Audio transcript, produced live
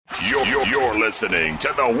You're listening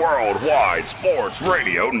to the Worldwide Sports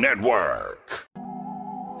Radio Network.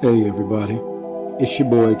 Hey everybody, it's your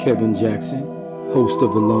boy Kevin Jackson, host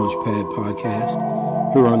of the Launchpad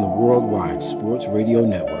Podcast, here on the Worldwide Sports Radio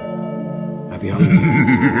Network. Happy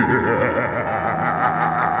Halloween.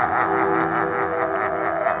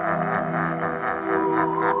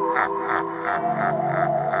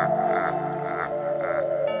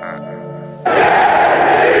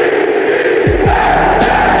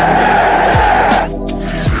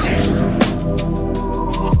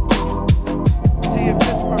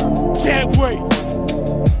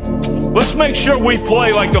 Let's make sure we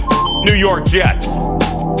play like the New York Jets.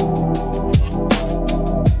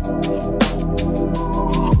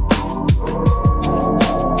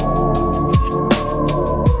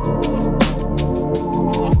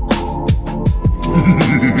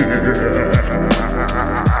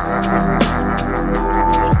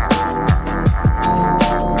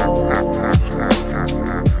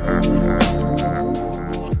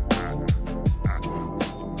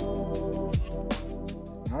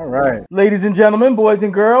 Ladies and gentlemen, boys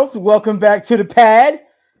and girls, welcome back to the pad.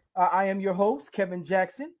 I am your host, Kevin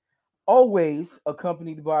Jackson, always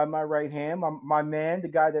accompanied by my right hand, my man, the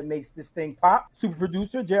guy that makes this thing pop, super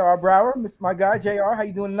producer, J.R. Brower. My guy, J.R., how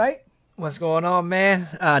you doing tonight? What's going on, man?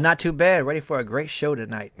 Not too bad. Ready for a great show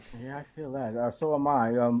tonight. Yeah, I feel that. So am I.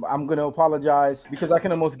 I'm going to apologize because I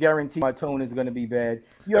can almost guarantee my tone is going to be bad.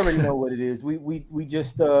 You already know what it is. We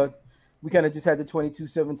kind of just had the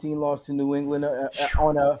 22-17 loss to New England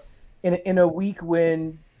in a week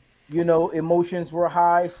when, you know, emotions were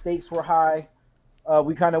high, stakes were high.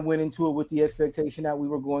 We kind of went into it with the expectation that we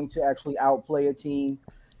were going to actually outplay a team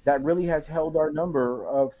that really has held our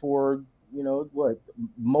number for, you know,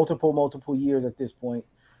 multiple years at this point.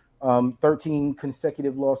 13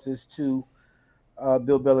 consecutive losses to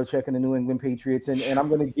Bill Belichick and the New England Patriots. And I'm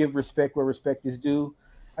going to give respect where respect is due.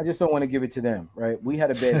 I just don't want to give it to them, right? We had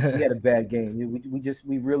a bad game.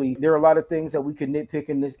 We really, there are a lot of things that we could nitpick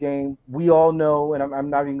in this game. We all know, and I'm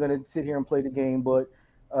not even going to sit here and play the game, but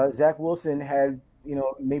Zach Wilson had, you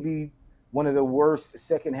know, maybe one of the worst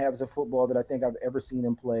second halves of football that I think I've ever seen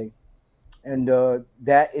him play. And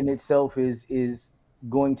that in itself is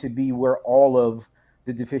going to be where all of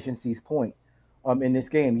the deficiencies point. In this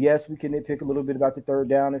game. Yes, we can nitpick a little bit about the third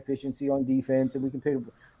down efficiency on defense, and we can pick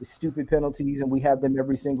the stupid penalties, and we have them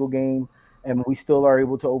every single game, and we still are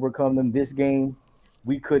able to overcome them. This game,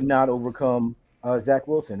 we could not overcome Zach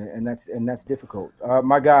Wilson, and that's difficult.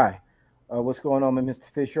 My guy, what's going on, Mr.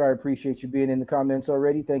 Fisher? I appreciate you being in the comments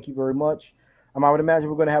already. Thank you very much. I would imagine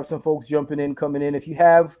we're going to have some folks coming in. If you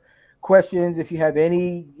have questions, if you have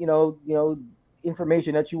any, you know,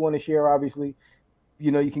 information that you want to share, obviously,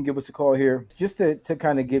 you know, you can give us a call here just to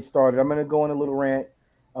kind of get started. I'm going to go on a little rant.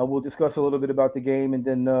 We'll discuss a little bit about the game. And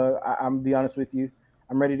then I'm going to be honest with you.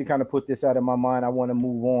 I'm ready to kind of put this out of my mind. I want to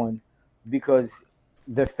move on because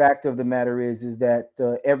the fact of the matter is that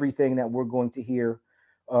everything that we're going to hear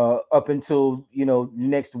up until, you know,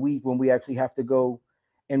 next week when we actually have to go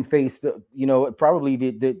and face the, you know, probably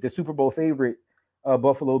the Super Bowl favorite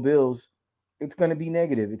Buffalo Bills, it's going to be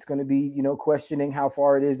negative. It's going to be, you know, questioning how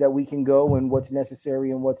far it is that we can go and what's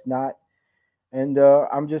necessary and what's not. And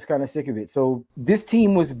I'm just kind of sick of it. So this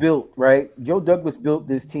team was built, right? Joe Douglas built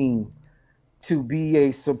this team to be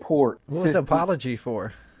a support. What was the apology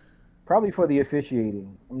for? Probably for the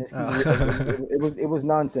officiating. It was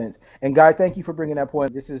nonsense. And Guy, thank you for bringing that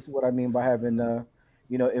point. This is what I mean by having,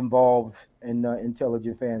 you know, involved and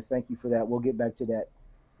intelligent fans. Thank you for that. We'll get back to that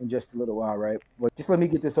in just a little while, right? But just let me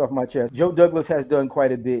get this off my chest. Joe Douglas has done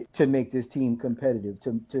quite a bit to make this team competitive,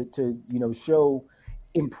 to you know, show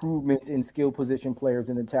improvements in skill position players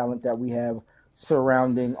and the talent that we have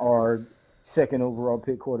surrounding our second overall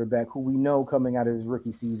pick quarterback, who we know coming out of his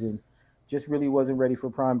rookie season just really wasn't ready for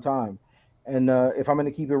prime time. And if I'm going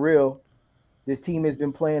to keep it real, this team has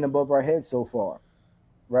been playing above our heads so far,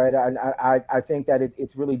 right? I think that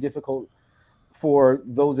it's really difficult for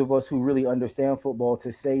those of us who really understand football to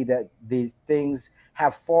say that these things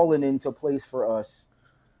have fallen into place for us,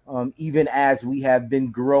 even as we have been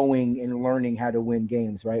growing and learning how to win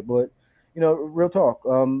games, right? But, you know, real talk,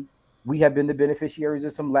 we have been the beneficiaries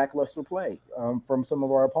of some lackluster play from some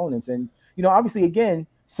of our opponents. And, you know, obviously, again,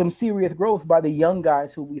 some serious growth by the young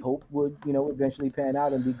guys who we hope would, you know, eventually pan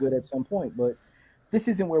out and be good at some point. But this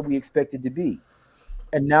isn't where we expected to be.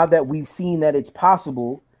 And now that we've seen that it's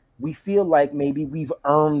possible, we feel like maybe we've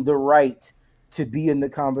earned the right to be in the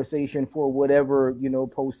conversation for whatever, you know,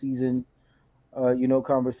 postseason, you know,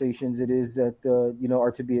 conversations it is that, you know,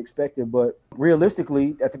 are to be expected. But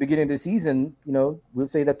realistically, at the beginning of the season, you know, we'll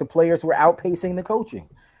say that the players were outpacing the coaching.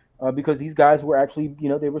 because these guys were actually,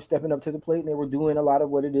 they were stepping up to the plate and they were doing a lot of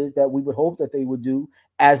what it is that we would hope that they would do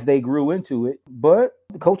as they grew into it. But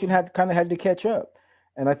the coaching had to catch up.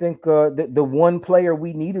 And I think the one player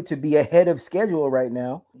we needed to be ahead of schedule right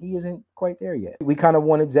now, he isn't quite there yet. We kind of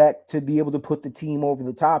wanted Zach to be able to put the team over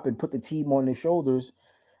the top and put the team on his shoulders.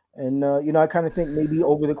 And, I kind of think maybe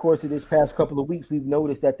over the course of this past couple of weeks, we've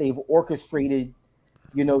noticed that they've orchestrated,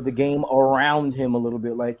 the game around him a little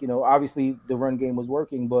bit. Like, obviously the run game was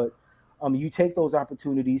working, but you take those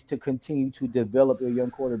opportunities to continue to develop your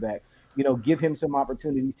young quarterback. Give him some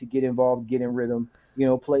opportunities to get involved, get in rhythm,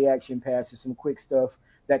 play action passes, some quick stuff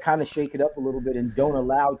that kind of shake it up a little bit and don't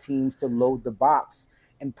allow teams to load the box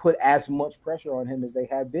and put as much pressure on him as they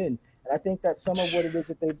have been. And I think that some of what it is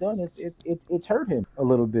that they've done is it's hurt him a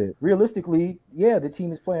little bit. Realistically, yeah, the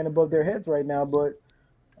team is playing above their heads right now, but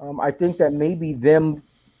I think that maybe them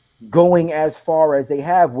going as far as they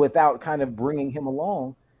have without kind of bringing him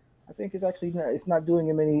along, I think it's not doing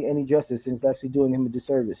him any justice, and it's actually doing him a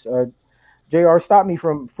disservice. JR, stop me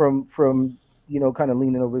from kind of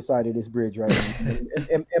leaning over the side of this bridge right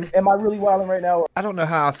now. Am I really wilding right now? I don't know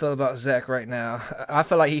how I feel about Zach right now. I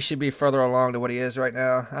feel like he should be further along than what he is right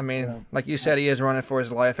now. I mean, like you said, he is running for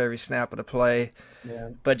his life every snap of the play. Yeah.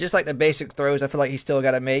 But just like the basic throws, I feel like he's still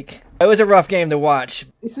got to make. It was a rough game to watch.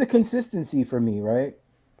 It's the consistency for me, right?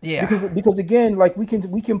 Yeah. Because again, like we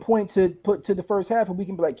can point to the first half and we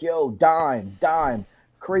can be like, yo, dime,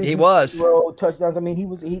 crazy. He was touchdowns. I mean, he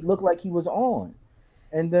looked like he was on.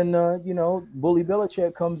 And then, Bully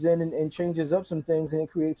Belichick comes in and changes up some things, and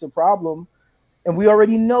it creates a problem. And we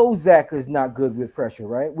already know Zach is not good with pressure,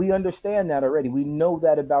 right? We understand that already. We know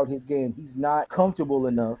that about his game. He's not comfortable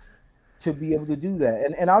enough to be able to do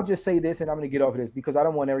that. And I'll just say this, and I'm going to get off of this because I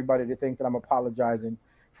don't want everybody to think that I'm apologizing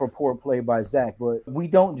for poor play by Zach. But we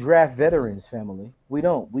don't draft veterans, family. We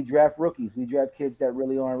don't. We draft rookies. We draft kids that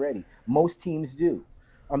really aren't ready. Most teams do.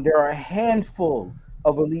 There are a handful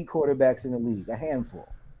of elite quarterbacks in the league, a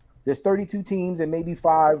handful. There's 32 teams, and maybe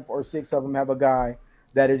 5 or 6 of them have a guy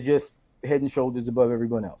that is just head and shoulders above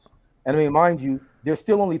everyone else. And I mean, mind you, there's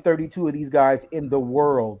still only 32 of these guys in the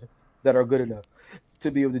world that are good enough to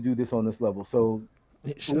be able to do this on this level. So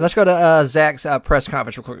let's go to Zach's press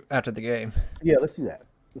conference real quick after the game. Yeah, let's do that.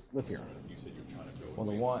 Let's hear it. Well,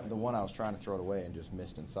 the one I was trying to throw it away and just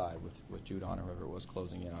missed inside with Judon or whoever it was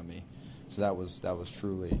closing in on me. So that was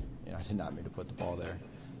truly, I did not mean to put the ball there.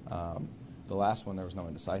 The last one, there was no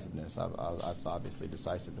indecisiveness. I was obviously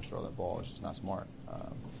decisive to throw that ball. It's just not smart.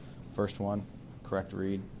 First one, correct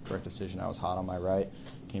read, correct decision. I was hot on my right,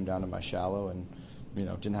 came down to my shallow, and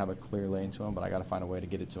didn't have a clear lane to him, but I got to find a way to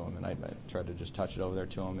get it to him. And I tried to just touch it over there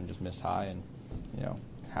to him and just missed high, and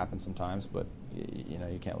happens sometimes, but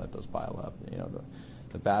you can't let those pile up.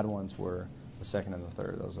 The bad ones were the second and the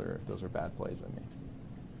third. Those are bad plays by me.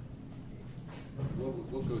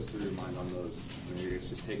 What goes through your mind on those? I guess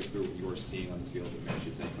just take us through what you were seeing on the field that makes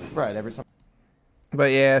you think like right every time. But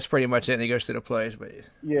yeah, that's pretty much it. And he goes through the plays, but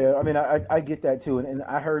yeah, I mean, I get that too, and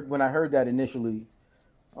when I heard that initially,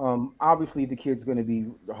 obviously the kid's going to be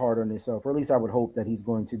hard on himself, or at least I would hope that he's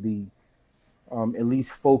going to be at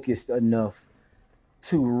least focused enough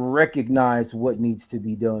to recognize what needs to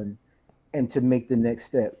be done and to make the next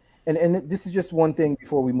step. And this is just one thing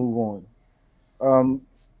before we move on.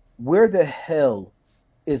 Where the hell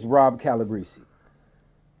is Rob Calabrese?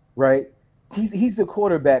 Right? He's the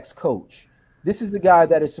quarterback's coach. This is the guy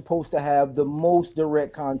that is supposed to have the most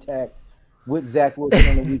direct contact with Zach Wilson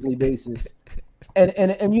on a weekly basis. And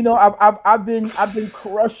I've been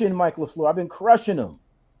crushing Mike LaFleur. I've been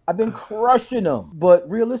crushing him. But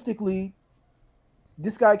realistically,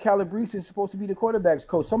 this guy Calabrese is supposed to be the quarterback's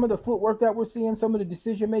coach. Some of the footwork that we're seeing, some of the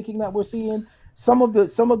decision making that we're seeing, some of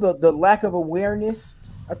the lack of awareness,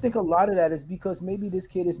 I think a lot of that is because maybe this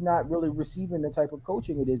kid is not really receiving the type of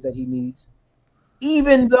coaching it is that he needs.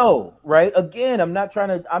 Even though, right? Again, I'm not trying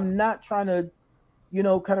to,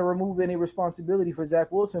 kind of remove any responsibility for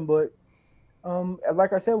Zach Wilson, but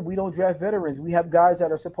like I said, we don't draft veterans. We have guys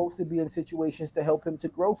that are supposed to be in situations to help him to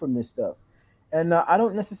grow from this stuff. And I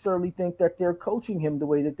don't necessarily think that they're coaching him the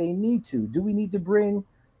way that they need to. Do we need to bring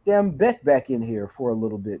Beck back in here for a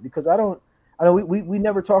little bit? Because I know we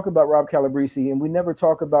never talk about Rob Calabrese, and we never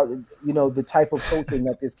talk about, the type of coaching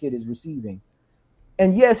that this kid is receiving.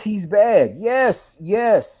 And yes, he's bad. Yes,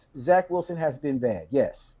 Zach Wilson has been bad.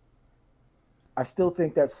 Yes. I still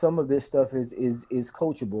think that some of this stuff is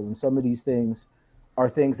coachable, and some of these things are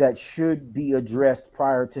things that should be addressed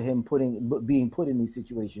prior to him being put in these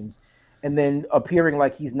situations, and then appearing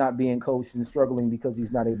like he's not being coached and struggling because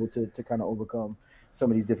he's not able to kind of overcome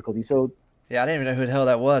some of these difficulties. So Yeah, I didn't even know who the hell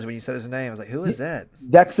that was when you said his name. I was like, who is that?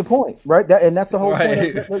 That's the point, right? That's the whole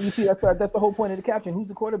Right. point. You see, that's the whole point of the caption. Who's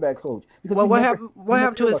the quarterback coach? Because Well, what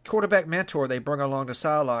happened to his quarterback mentor they brought along the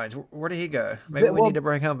sidelines? Where did he go? Maybe we need to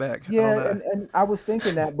bring him back. Yeah, and I was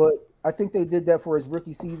thinking that, but I think they did that for his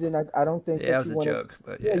rookie season. I don't think. Yeah, that was a joke.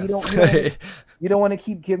 But yeah, you don't want to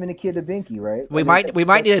keep giving the kid a binky, right? We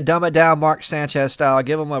might need to dumb it down, Mark Sanchez style.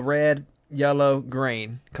 Give him a red, yellow,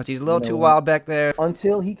 green, because he's a little too wild back there.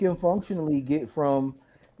 Until he can functionally get from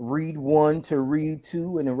read 1 to read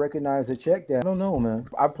 2 and then recognize a check down. I don't know, man.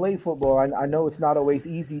 I play football. I know it's not always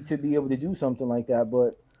easy to be able to do something like that,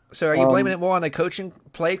 but. So are you blaming it more on the coaching,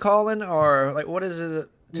 play calling, or like what is it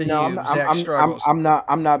to you? Zach struggles. I'm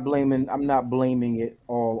not blaming it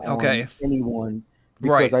all on anyone,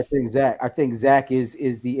 because I think Zach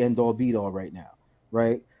is the end all be all right now,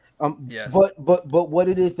 right? Yes. But what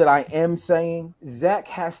it is that I am saying, Zach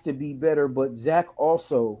has to be better. But Zach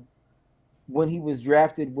also, when he was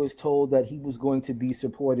drafted, was told that he was going to be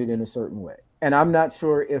supported in a certain way. And I'm not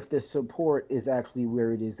sure if the support is actually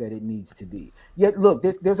where it is that it needs to be. Yet, look,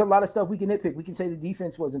 there's a lot of stuff we can nitpick. We can say the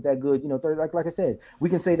defense wasn't that good. Like I said, we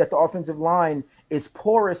can say that the offensive line is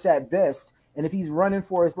porous at best. And if he's running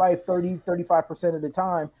for his life 35% of the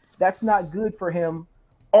time, that's not good for him,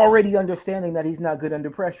 already understanding that he's not good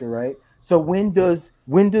under pressure, right? So when does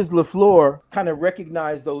LaFleur kind of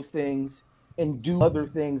recognize those things and do other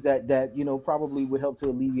things that probably would help to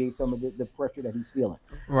alleviate some of the pressure that he's feeling?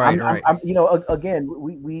 Right. Again,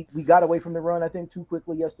 we got away from the run, I think, too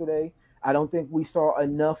quickly yesterday. I don't think we saw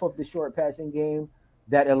enough of the short passing game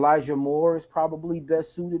that Elijah Moore is probably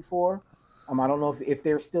best suited for. I don't know if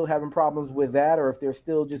they're still having problems with that, or if they're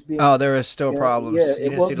still just being. Oh, there is still problems. Yeah, you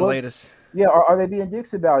didn't see the latest. Yeah, are they being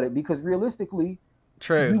dicks about it? Because realistically,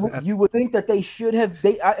 true, you would think that they should have.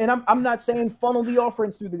 I'm not saying funnel the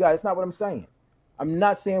offense through the guy. That's not what I'm saying. I'm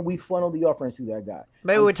not saying we funnel the offense through that guy.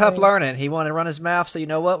 Maybe we're tough learning. He wanted to run his mouth, so you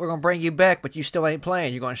know what? We're going to bring you back, but you still ain't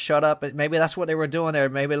playing. You're going to shut up. Maybe that's what they were doing there.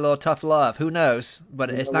 Maybe a little tough love. Who knows? But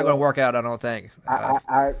it's not going to work out, I don't think.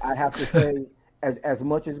 I have to say, as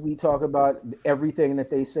much as we talk about everything that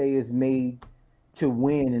they say is made to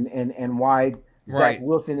win and why Zach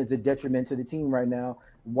Wilson is a detriment to the team right now,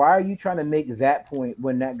 why are you trying to make that point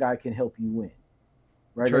when that guy can help you win?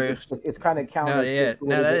 Right? True. It's kind of counter. It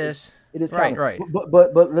is right.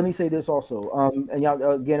 But let me say this also. And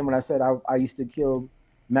y'all, again, when I said I used to kill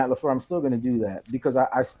Matt LaFleur, I'm still going to do that because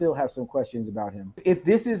I still have some questions about him. If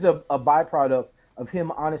this is a byproduct of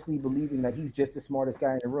him honestly believing that he's just the smartest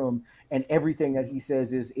guy in the room and everything that he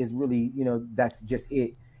says is really, that's just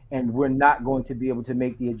it, and we're not going to be able to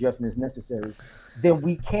make the adjustments necessary, then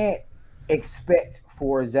we can't expect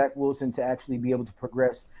for Zach Wilson to actually be able to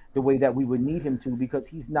progress the way that we would need him to, because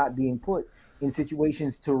he's not being put in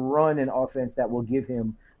situations to run an offense that will give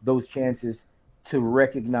him those chances to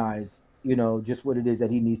recognize, just what it is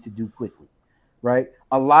that he needs to do quickly, right?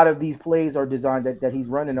 A lot of these plays are designed that he's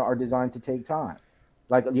running are designed to take time.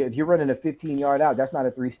 Like if you're running a 15-yard out, that's not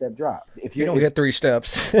a 3-step drop. If you don't get 3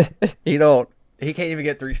 steps, you don't. He can't even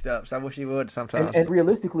get 3 steps. I wish he would sometimes. And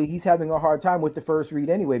realistically, he's having a hard time with the first read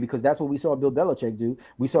anyway, because that's what we saw Bill Belichick do.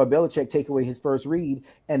 We saw Belichick take away his first read,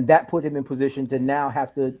 and that put him in position to now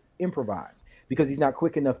have to improvise because he's not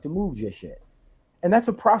quick enough to move just yet. And that's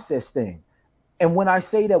a process thing. And when I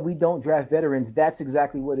say that we don't draft veterans, that's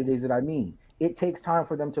exactly what it is that I mean. It takes time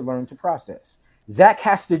for them to learn to process. Zach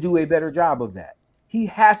has to do a better job of that. He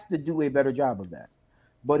has to do a better job of that.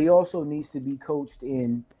 But he also needs to be coached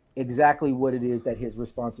in exactly what it is that his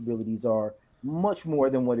responsibilities are, much more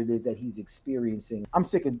than what it is that he's experiencing. I'm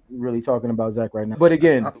sick of really talking about Zach right now. But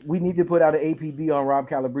again, we need to put out an APB on Rob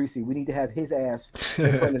Calabrese. We need to have his ass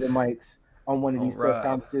in front of the mics on one of these press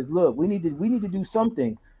conferences. Look, we need to do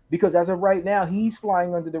something, because as of right now, he's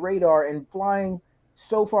flying under the radar and flying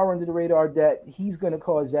so far under the radar that he's going to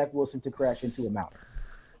cause Zach Wilson to crash into a mountain.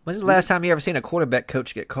 When's the last time you ever seen a quarterback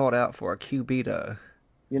coach get called out for a QB though?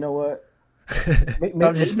 You know what?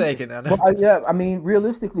 I'm just thinking. I know. I mean,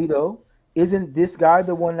 realistically though, isn't this guy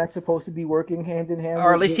the one that's supposed to be working hand in hand?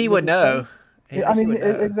 Or at least he would know.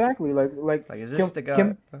 Exactly. Like is this the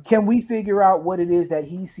guy? Can we figure out what it is that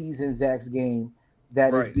he sees in Zach's game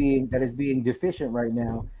that is being deficient right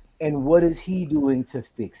now, and what is he doing to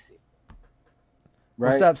fix it?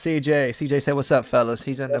 Right? What's up, CJ? CJ said, "What's up, fellas?"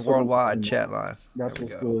 He's in the worldwide chat line. That's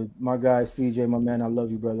what's good. My guy, CJ, my man, I love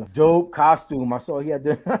you, brother. Dope costume. I saw he had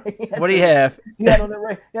the. What do you have? He had on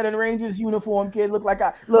the Rangers uniform. Kid looked like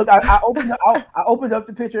I opened up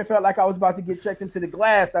the picture and felt like I was about to get checked into the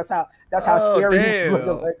glass. That's how scary he was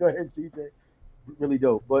looking. Like, go ahead, CJ. Really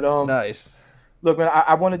dope. But nice. Look, man,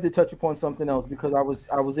 I wanted to touch upon something else because I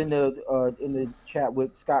was in the chat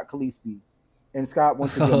with Scott Calispi, And Scott,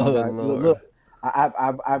 once again, my guy, look,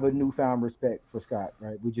 I have a newfound respect for Scott,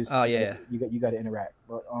 right? We just you got to interact.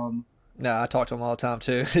 But no, I talk to him all the time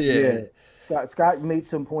too. yeah. Scott made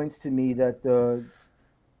some points to me that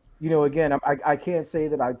again, I can't say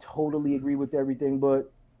that I totally agree with everything,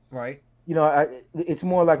 but right. It's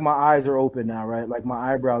more like my eyes are open now, right? Like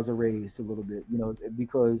my eyebrows are raised a little bit,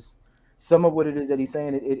 because some of what it is that he's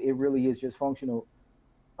saying, it really is just functional.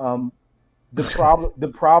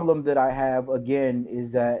 The problem that I have again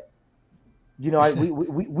is that,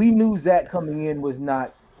 we knew Zach coming in was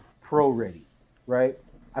not pro ready, right?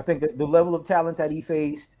 I think that the level of talent that he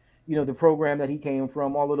faced, the program that he came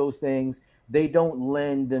from, all of those things, they don't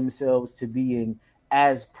lend themselves to being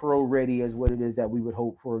as pro ready as what it is that we would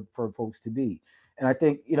hope for folks to be. And I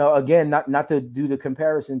think, again, not to do the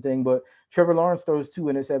comparison thing, but Trevor Lawrence throws 2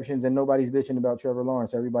 interceptions and nobody's bitching about Trevor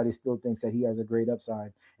Lawrence. Everybody still thinks that he has a great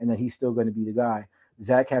upside and that he's still going to be the guy.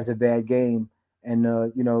 Zach has a bad game, and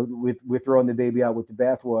we're throwing the baby out with the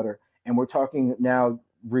bathwater. And we're talking now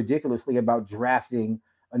ridiculously about drafting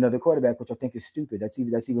another quarterback, which I think is stupid. That's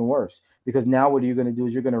even worse, because now what you're going to do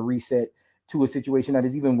is you're going to reset to a situation that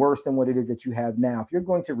is even worse than what it is that you have now. If you're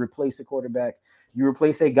going to replace a quarterback, you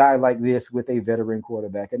replace a guy like this with a veteran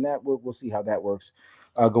quarterback, and that we'll see how that works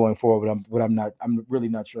going forward. I'm really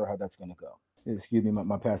not sure how that's going to go. Excuse me,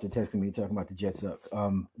 my pastor texting me talking about the Jets up,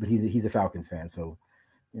 but he's a Falcons fan, so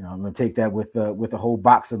I'm going to take that with a whole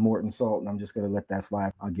box of Morton salt, and I'm just going to let that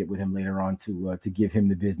slide. I'll get with him later on to give him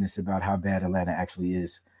the business about how bad Atlanta actually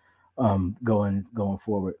is going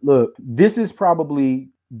forward. Look, this is probably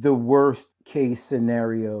the worst case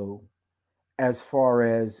scenario as far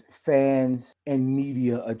as fans and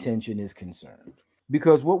media attention is concerned,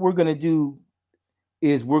 because what we're going to do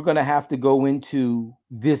is we're going to have to go into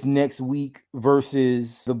this next week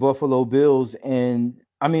versus the Buffalo Bills. And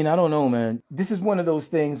I mean, I don't know, man. This is one of those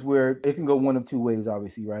things where it can go one of two ways,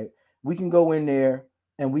 obviously, right? We can go in there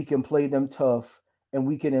and we can play them tough and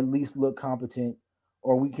we can at least look competent,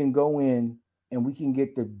 or we can go in and we can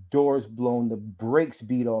get the doors blown, the brakes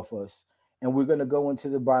beat off us, and we're going to go into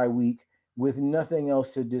the bye week with nothing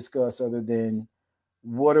else to discuss other than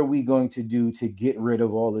what are we going to do to get rid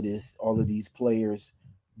of all of these players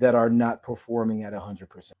that are not performing at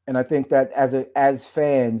 100%. And I think that as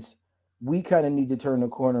fans, we kind of need to turn the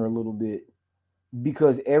corner a little bit,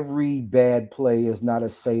 because every bad play is not a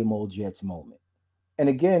same old Jets moment. And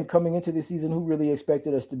again, coming into the season, who really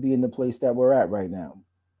expected us to be in the place that we're at right now?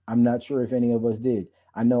 I'm not sure if any of us did.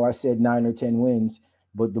 I know I said 9 or 10 wins,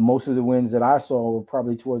 but the most of the wins that I saw were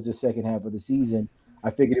probably towards the second half of the season. I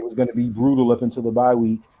figured it was going to be brutal up until the bye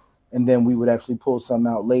week, and then we would actually pull some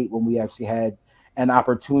out late when we actually had an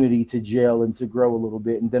opportunity to gel and to grow a little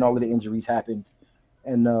bit. And then all of the injuries happened,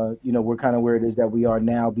 and we're kind of where it is that we are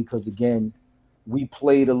now, because again, we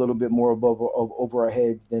played a little bit more over our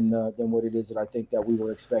heads than what it is that I think that we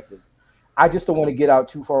were expecting. I just don't want to get out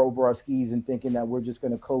too far over our skis and thinking that we're just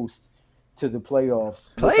going to coast to the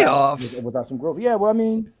playoffs without some growth. Yeah, well, I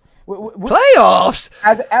mean, playoffs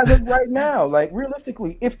as of right now, like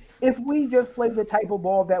realistically, if we just play the type of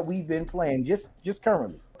ball that we've been playing, just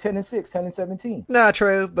currently 10-6, 10-17. Not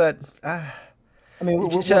true, but I mean, we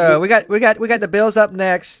got the Bills up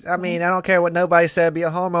next. I mean, I don't care what nobody said. Be a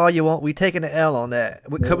homer all you want. We taking the L on that.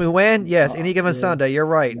 Could we win? Yes. Any given Sunday. You're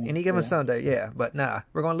right. Any given Sunday. Yeah. But nah,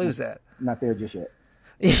 we're gonna lose that. Not there just yet.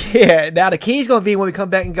 Yeah. Now the key's gonna be when we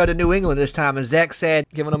come back and go to New England this time. And Zach said,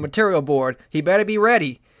 given a material board, he better be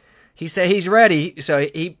ready. He said he's ready. So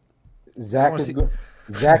Zach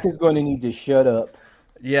is going to need to shut up.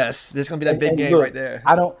 Yes. This is gonna be that big game right there.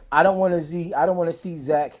 I don't want to see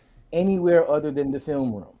Zach anywhere other than the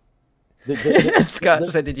film room. Scott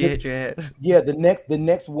said, "Did you hit your head?" Yeah, the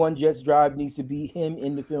next one Jets drive needs to be him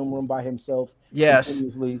in the film room by himself. Yes,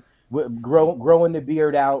 continuously growing the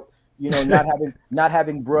beard out. Not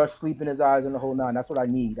having brush, sleep in his eyes, and the whole nine. That's what I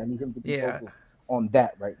need. I need him to be focused on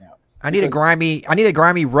that right now. I need a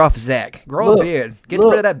grimy rough Zach. Grow a beard. Get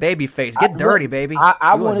rid of that baby face. Get dirty, baby.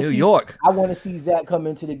 I want to New York. I want to see Zach come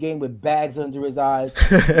into the game with bags under his eyes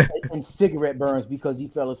and cigarette burns because he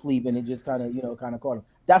fell asleep and it just kind of caught him.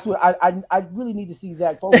 That's what I really need to see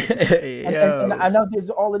Zach focus. and I know there's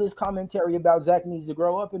all of this commentary about Zach needs to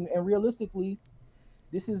grow up, and realistically,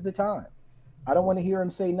 this is the time. I don't want to hear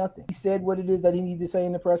him say nothing. He said what it is that he needed to say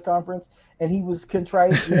in the press conference, and he was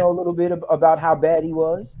contrite, a little bit about how bad he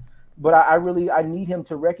was. But I need him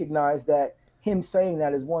to recognize that him saying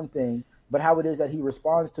that is one thing, but how it is that he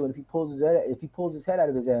responds to it. If he pulls his head out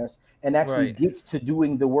of his ass and actually gets to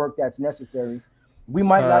doing the work that's necessary, we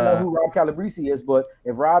might not know who Rob Calabrese is, but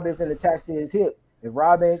if Rob isn't attached to his hip, if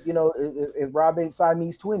Rob ain't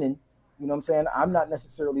Siamese twinning, You know what I'm saying? I'm not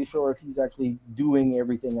necessarily sure if he's actually doing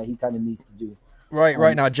everything that he kind of needs to do.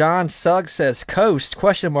 Right now. John Suggs says, "Coast, ?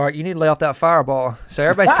 You need to lay off that fireball." So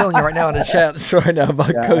everybody's killing you right now in the chat right now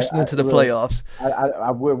about coasting into the playoffs.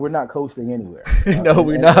 We're not coasting anywhere. No,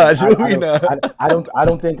 we're not. I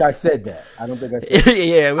don't think I said that. I don't think I said that.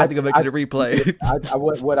 Yeah, we have to go back to the replay.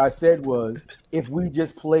 What I said was, if we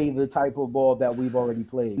just play the type of ball that we've already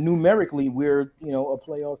played, numerically, we're a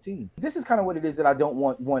playoff team. This is kind of what it is that I don't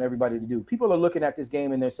want everybody to do. People are looking at this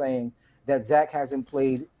game and they're saying that Zach hasn't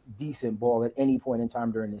played decent ball at any point in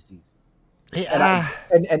time during this season.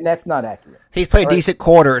 And that's not accurate. He's played decent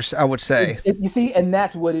quarters, I would say. You see, and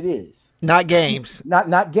that's what it is. Not games.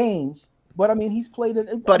 Not games. But I mean, he's played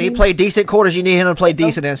it. But he played decent quarters. You need him to play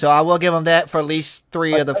decent in. So I will give him that for at least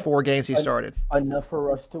 3 of the 4 games he started. Enough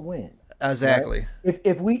for us to win. Exactly. Right?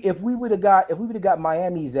 If we would have got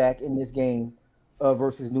Miami Zach in this game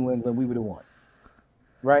versus New England, we would have won.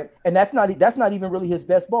 Right, and that's not even really his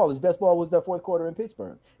best ball. His best ball was the fourth quarter in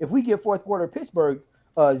Pittsburgh. If we get fourth quarter Pittsburgh,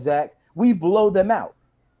 Zach, we blow them out.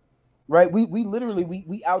 Right, we literally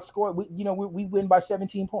we outscore. We win by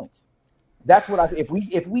 17 points. That's what I. If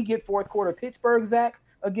we get fourth quarter Pittsburgh, Zach,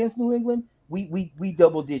 against New England, we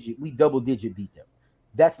double digit beat them.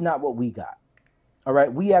 That's not what we got. All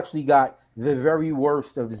right, we actually got the very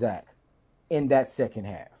worst of Zach in that second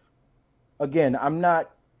half. Again, I'm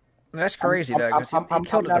not. That's crazy, though, because he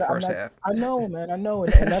killed it the first half. I know, man. I know.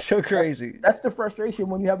 And that's so crazy. That's the frustration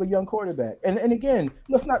when you have a young quarterback. And again,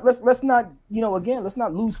 let's not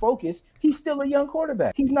lose focus. He's still a young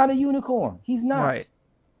quarterback. He's not a unicorn. He's not. Right.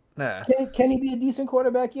 Nah. Can he be a decent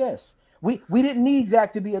quarterback? Yes. We didn't need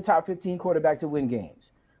Zach to be a top 15 quarterback to win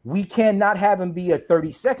games. We cannot have him be a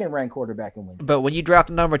 32nd ranked quarterback and win. But when you draft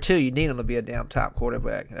the number 2, you need him to be a damn top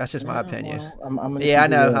quarterback. That's just my opinion. Well, I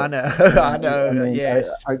know. I know. Yeah.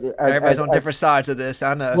 Everybody's on different sides of this.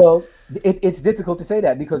 I know. Well, it's difficult to say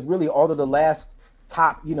that because really all of the last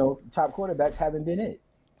top quarterbacks haven't been it.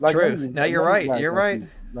 Like true. No, you're right. You're right.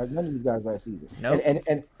 Like none of these guys last season. Nope.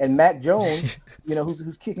 And Mac Jones,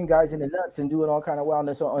 who's kicking guys in the nuts and doing all kind of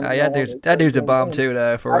wildness on. That dude's a bomb too,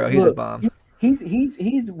 though. For real, he's a bomb.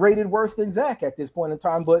 He's rated worse than Zach at this point in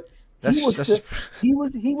time, but he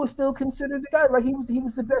was still considered the guy. Like he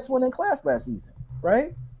was the best one in class last season,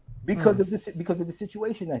 right? Because of the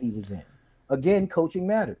situation that he was in. Again, coaching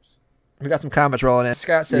matters. We got some comments rolling in.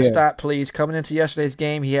 Scott says, "Stop, please." Coming into yesterday's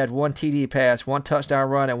game, he had 1 TD pass, 1 touchdown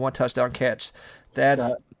run, and 1 touchdown catch.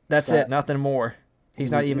 That's it. Nothing more. He's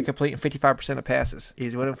not even completing 55% of passes.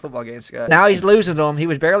 He's winning football games, Scott. Now he's losing them. He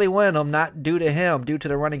was barely winning them, not due to him, due to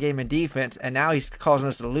the running game and defense. And now he's causing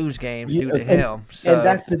us to lose games due to him. So, and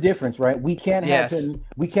that's the difference, right? We can't have him.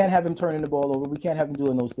 We can't have him turning the ball over. We can't have him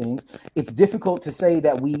doing those things. It's difficult to say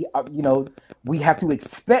that we have to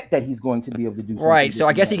expect that he's going to be able to do something. Right. So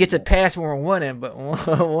I guess he gets a pass when we're winning, but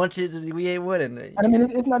once we ain't winning. And I mean,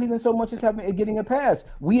 it's not even so much as getting a pass.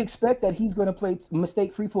 We expect that he's going to play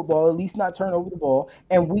mistake-free football, at least not turn over the ball.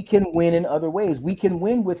 And we can win in other ways. We can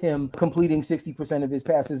win with him completing 60% of his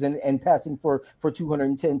passes and passing for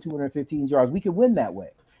 210, 215 yards. We can win that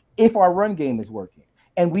way if our run game is working.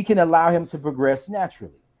 And we can allow him to progress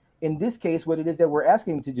naturally. In this case, what it is that we're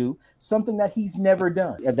asking him to do, something that he's never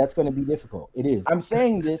done. And that's going to be difficult. It is. I'm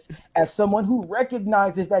saying this as someone who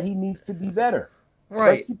recognizes that he needs to be better.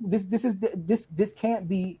 Right. This can't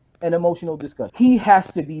be an emotional discussion. He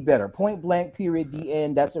has to be better. Point blank, period, the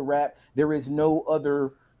end. That's a wrap. There is no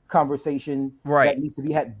other conversation that needs to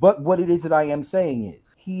be had. But what it is that I am saying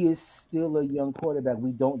is he is still a young quarterback.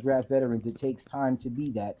 We don't draft veterans. It takes time to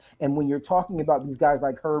be that. And when you're talking about these guys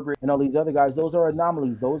like Herbert and all these other guys, those are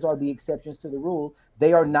anomalies. Those are the exceptions to the rule.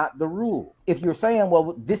 They are not the rule. If you're saying,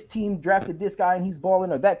 well, this team drafted this guy and he's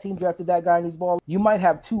balling, or that team drafted that guy and he's balling, you might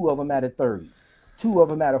have 2 of them at a 30. 2 of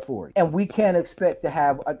them out of 40. And we can't expect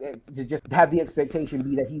to just have the expectation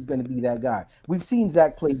be that he's going to be that guy. We've seen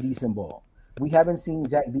Zach play decent ball. We haven't seen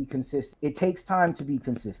Zach be consistent. It takes time to be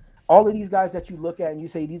consistent. All of these guys that you look at and you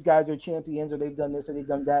say these guys are champions or they've done this or they've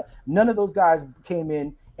done that, none of those guys came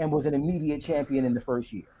in and was an immediate champion in the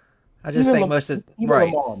first year. I just think most of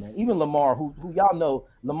Lamar, man. Even Lamar, who y'all know,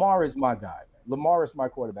 Lamar is my guy. Man. Lamar is my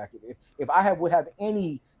quarterback. If I would have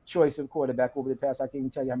any choice of quarterback over the past, I can't even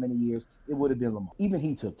tell you how many years, it would have been Lamar. Even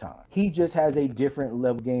he took time. He just has a different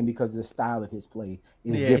level game because the style of his play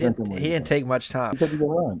is different than what he didn't take much time. Because he can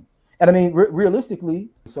run. And I mean, realistically,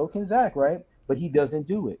 so can Zach, right? But he doesn't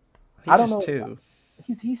do it. I don't know.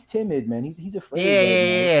 he's timid, man. He's afraid.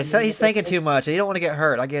 Yeah. So he's thinking too much. He don't want to get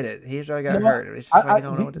hurt. I get it. He's already got hurt. It's just like he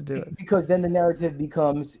don't know what to do. Because then the narrative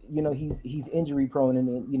becomes, he's injury prone,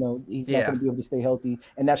 and he's not going to be able to stay healthy,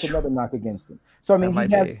 and that's another knock against him. So I mean,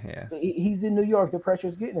 he's in New York. The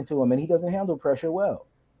pressure's getting into him, and he doesn't handle pressure well.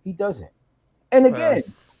 He doesn't. And again,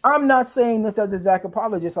 I'm not saying this as a Zach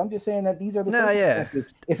apologist. I'm just saying that these are the circumstances.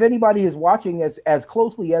 If anybody is watching as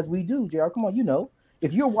closely as we do, JR, come on,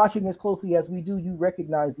 if you're watching as closely as we do, you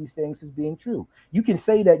recognize these things as being true. You can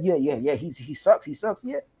say that, he sucks,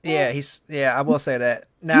 yeah. I will say that.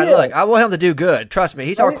 Now, look, I want him to do good. Trust me,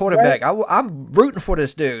 he's our quarterback. Right. I'm rooting for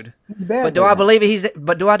this dude. He's bad, but do I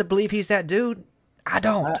believe he's that dude? I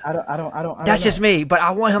don't. I don't. That's just me. But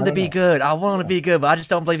I want him to be good. I want him to be good, but I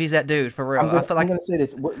just don't believe he's that dude for real. I'm going to say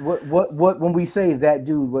this. What? When we say that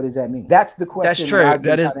dude, what does that mean? That's the question. That's true.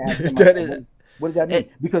 That is. What does that mean?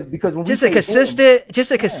 Because when just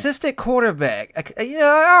a consistent quarterback. All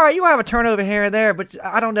right, you have a turnover here and there, but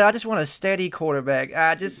I don't know. I just want a steady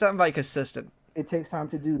quarterback. Just somebody consistent. It takes time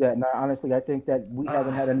to do that, and honestly, I think that we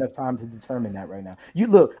haven't had enough time to determine that right now. You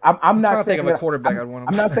look, I'm not saying think of a quarterback I'd want him.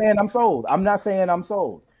 I'm not saying I'm sold.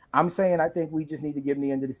 I'm saying I think we just need to give him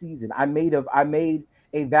the end of the season. I made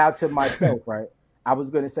a vow to myself, right? I was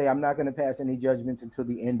going to say I'm not going to pass any judgments until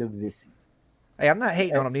the end of this season. Hey, I'm not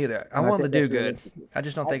hating on him either. I want him to do good. I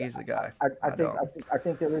just don't think he's the guy. I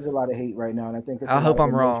think there is a lot of hate right now, and I think I hope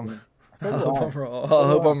I'm wrong. I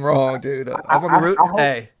hope I'm wrong, dude.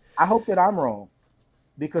 I hope that I'm wrong,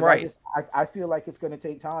 because I feel like it's going to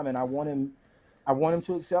take time, and I want him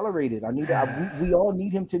to accelerate it. We all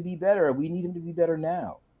need him to be better. We need him to be better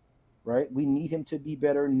now, right? We need him to be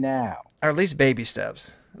better now, or at least baby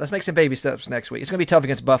steps. Let's make some baby steps next week. It's going to be tough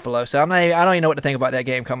against Buffalo, so I don't even know what to think about that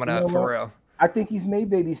game coming up for real. I think he's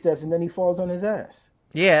made baby steps, and then he falls on his ass.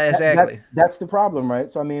 Yeah, exactly. That's the problem,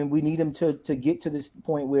 right? So I mean, we need him to get to this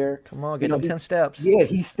point where come on, get him 10 steps. Yeah,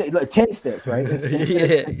 he's 10 steps, right?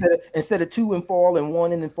 Instead of 2 and fall, and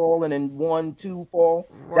 1 and then fall, and then 1, 2 fall.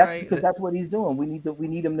 That's because that's what he's doing. We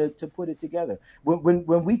need him to put it together.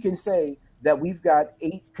 When we can say that we've got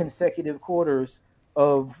 8 consecutive quarters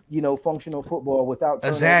of functional football without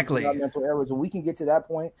turnovers, without mental errors, when we can get to that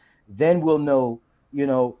point, then we'll know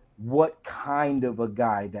what kind of a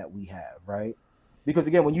guy that we have, right? Because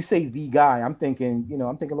again, when you say the guy, I'm thinking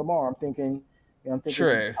Lamar. I'm thinking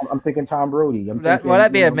Tom Brody.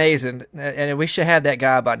 That'd be amazing, and we should have that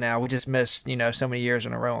guy by now. We just missed, so many years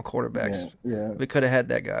in a row on quarterbacks. Yeah. We could have had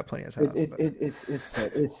that guy plenty of times.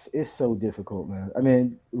 It's so difficult, man. I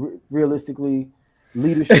mean, realistically,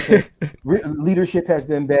 leadership has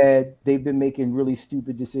been bad. They've been making really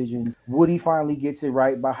stupid decisions. Woody finally gets it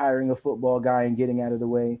right by hiring a football guy and getting out of the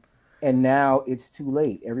way. And now it's too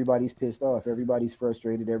late. Everybody's pissed off. Everybody's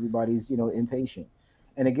frustrated. Everybody's, impatient.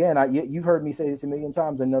 And again, you've heard me say this a million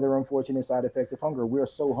times, another unfortunate side effect of hunger. We're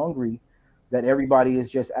so hungry that everybody is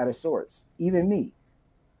just out of sorts. Even me.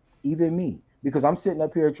 Because I'm sitting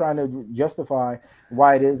up here trying to justify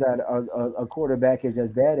why it is that a quarterback is as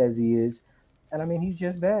bad as he is. And I mean, he's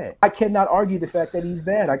just bad. I cannot argue the fact that he's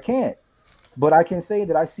bad. I can't. But I can say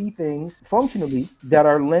that I see things functionally that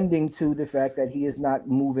are lending to the fact that he is not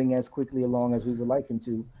moving as quickly along as we would like him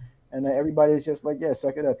to. And everybody is just like, yeah,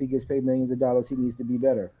 suck it up. He gets paid millions of dollars. He needs to be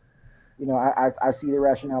better. I see the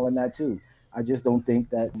rationale in that too. I just don't think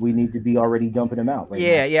that we need to be already dumping him out.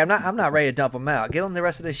 I'm not ready to dump him out. Give him the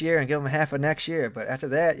rest of this year and give him half of next year. But after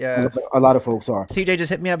that, a lot of folks are. CJ just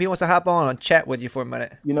hit me up. He wants to hop on and chat with you for a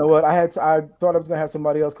minute. You know what? I thought I was gonna have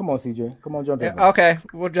somebody else. Come on, CJ. Come on, jump in. Okay,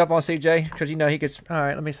 we'll jump on CJ because he gets. All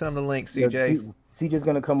right, let me send him the link, CJ. CJ's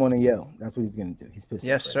gonna come on and yell. That's what he's gonna do. He's pissed.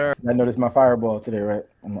 Yes, sir. I noticed my fireball today, right?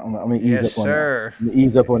 I'm gonna ease up on that. I'm gonna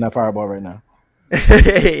ease up on that fireball right now.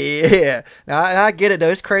 Yeah. Now I get it though.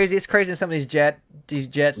 It's crazy. It's crazy in some of these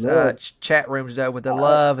Jets chat rooms though, with the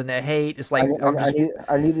love and the hate. It's like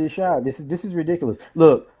I needed a shot. This is ridiculous.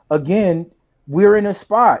 Look, again, we're in a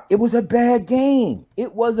spot. It was a bad game.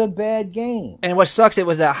 And what sucks, it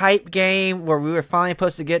was a hype game where we were finally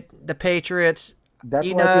supposed to get the Patriots.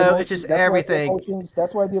 It's just everything.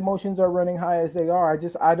 That's why the emotions are running high as they are.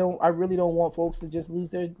 I really don't want folks to just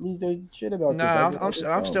lose their shit about this.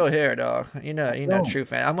 I'm still here, dog. True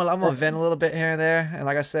fan. I'm gonna vent a little bit here and there, and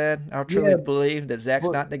like I said, I truly believe that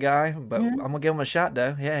Zach's not the guy, but I'm gonna give him a shot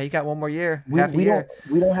though. Yeah, he got one more year, we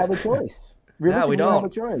don't have a choice. No, we don't have a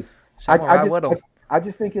choice. I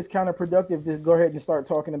just think it's counterproductive to go ahead and start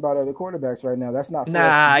talking about other quarterbacks right now. That's not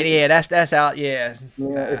fair. That's out. Yeah.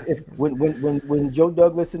 When Joe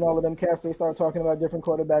Douglas and all of them cats, they start talking about different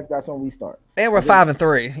quarterbacks, that's when we start. And we're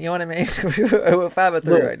 5-3. You know what I mean? We're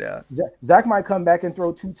 5-3 right now. Zach might come back and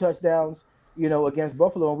throw 2 touchdowns, against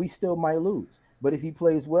Buffalo, and we still might lose. But if he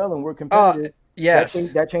plays well and we're competitive,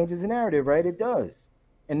 yes, that changes the narrative, right? It does.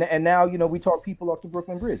 And now, we talk people off the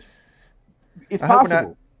Brooklyn Bridge. It's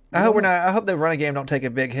possible. I hope the running game don't take a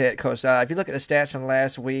big hit because if you look at the stats from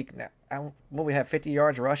last week, we have 50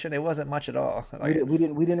 yards rushing. It wasn't much at all. We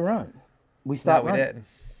didn't run. We stopped. No, we didn't.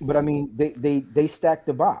 But I mean, they stacked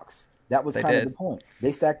the box. That was kind of the point.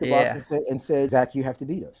 They stacked the box and said, Zach, you have to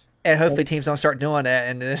beat us. And hopefully teams don't start doing that,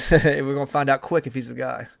 and we're going to find out quick if he's the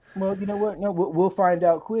guy. Well, you know what? No, we'll find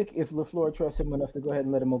out quick if LaFleur trusts him enough to go ahead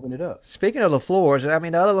and let him open it up. Speaking of LaFleur's, I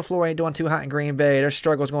mean, the other LaFleur ain't doing too hot in Green Bay. There's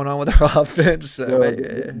struggles going on with their offense. So,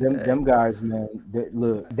 them guys, man,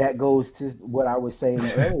 look, that goes to what I was saying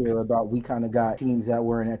earlier about we kind of got teams that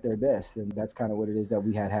weren't at their best, and that's kind of what it is that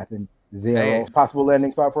we had happen there. Possible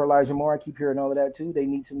landing spot for Elijah Moore. I keep hearing all of that, too. They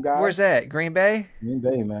need some guys. Where's that? Green Bay? Green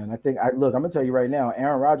Bay, man. I'm going to tell you right now,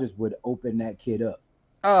 Aaron Rodgers would open that kid up.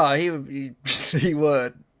 Oh, he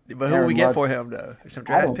would. But who would we get for him, though? Some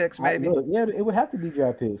draft picks, maybe? It would have to be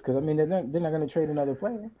draft picks because, I mean, they're not going to trade another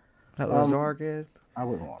player. Lazard? I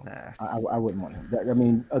wouldn't want him. I wouldn't want him. I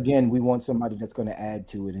mean, again, we want somebody that's going to add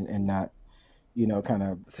to it and not, kind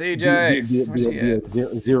of CJ. Be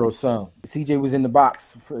a zero sum. CJ was in the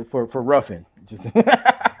box for roughing. Just who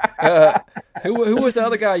was the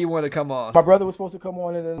other guy you wanted to come on? My brother was supposed to come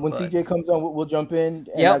on, and then when CJ comes on, we'll jump in.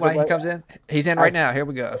 Yeah, when he comes in. He's in right now. Here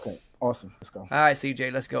we go. Okay. Awesome. Let's go. All right,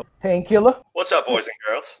 CJ, let's go. Painkiller. What's up, boys and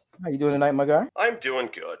girls? How you doing tonight, my guy? I'm doing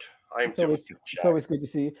good. It's always good to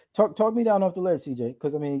see you. Talk me down off the ledge, CJ,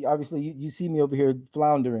 because I mean, obviously, you see me over here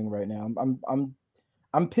floundering right now.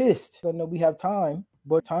 I'm pissed. I know we have time,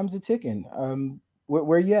 but time's a ticking.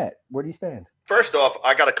 Where you at? Where do you stand? First off,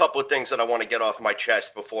 I got a couple of things that I want to get off my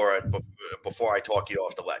chest before I talk you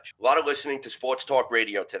off the ledge. A lot of listening to sports talk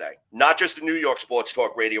radio today, not just the New York sports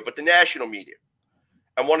talk radio, but the national media.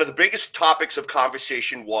 And one of the biggest topics of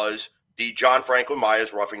conversation was the John Franklin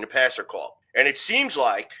Myers roughing the passer call. And it seems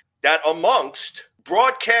like that amongst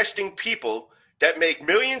broadcasting people that make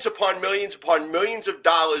millions upon millions upon millions of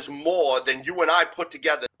dollars more than you and I put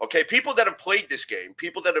together, okay, people that have played this game,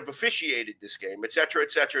 people that have officiated this game, et cetera,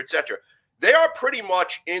 et cetera, et cetera, they are pretty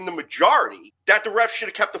much in the majority that the ref should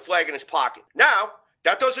have kept the flag in his pocket. Now,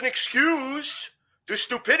 that doesn't excuse the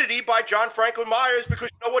stupidity by John Franklin Myers, because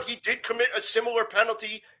you know what? He did commit a similar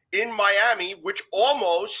penalty in Miami, which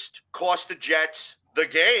almost cost the Jets the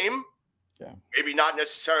game. Yeah. Maybe not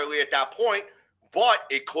necessarily at that point, but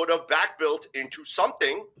it could have backbuilt into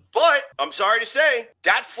something. But I'm sorry to say,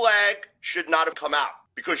 that flag should not have come out,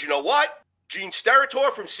 because you know what? Gene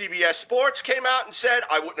Steratore from CBS Sports came out and said,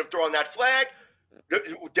 I wouldn't have thrown that flag.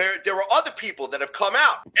 There are other people that have come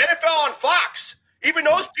out. NFL on Fox. Even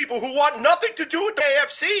those people who want nothing to do with the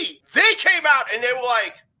AFC, they came out and they were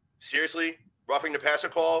like, seriously, roughing the passer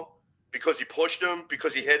call? Because he pushed him,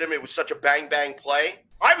 because he hit him, it was such a bang-bang play?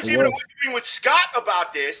 I was even arguing with Scott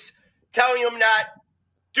about this, telling him that,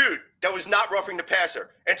 dude, that was not roughing the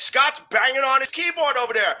passer. And Scott's banging on his keyboard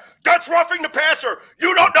over there. That's roughing the passer.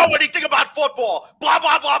 You don't know anything about football. Blah,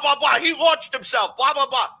 blah, blah, blah, blah. He launched himself. Blah, blah,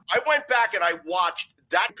 blah. I went back and I watched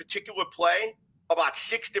that particular play about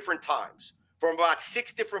 6 different times, from about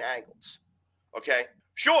 6 different angles, okay?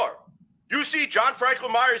 Sure, you see John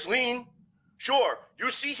Franklin Myers lean. Sure,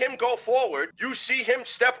 you see him go forward. You see him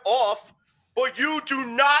step off. But you do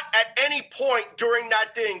not at any point during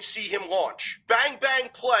that thing see him launch. Bang, bang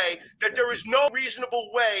play that there is no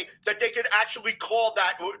reasonable way that they could actually call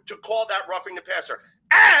that roughing the passer.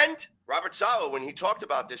 And Robert Saleh, when he talked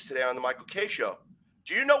about this today on the Michael Kay show,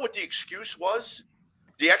 do you know what the excuse was?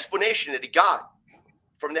 The explanation that he got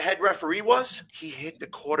from the head referee was he hit the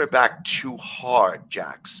quarterback too hard,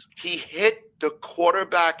 Jax. He hit the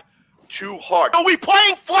quarterback too hard. Are we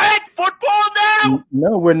playing flag football now?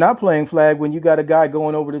 No, we're not playing flag when you got a guy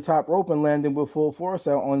going over the top rope and landing with full force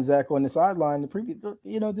out on Zach on the sideline. The previous,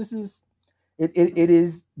 this is it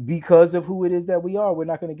is because of who it is that we are. We're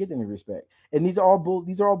not going to get any respect. And these are all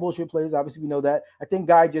bullshit plays. Obviously, we know that. I think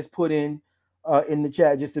Guy just put in the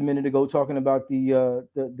chat just a minute ago talking about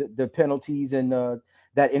the penalties and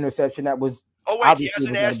that interception that was. Oh wait, he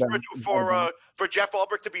hasn't asked for Jeff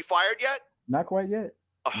Ulbrich to be fired yet? Not quite yet.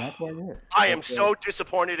 Not quite yet. I am so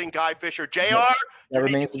disappointed in Guy Fisher. JR, you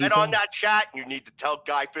need to get on that chat. You need to tell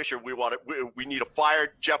Guy Fisher we need to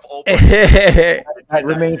fire Jeff Ulbrich. That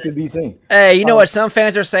remains to be seen. Hey, you know what some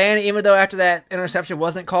fans are saying? Even though after that interception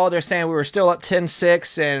wasn't called, they're saying we were still up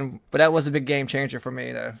 10-6, but that was a big game changer for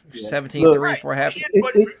me, though. 17-3 for half.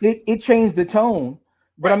 It changed the tone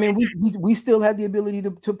But I mean, we still had the ability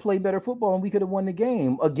to play better football, and we could have won the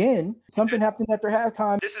game. Again, something happened after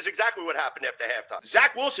halftime. This is exactly what happened after halftime.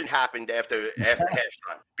 Zach Wilson happened after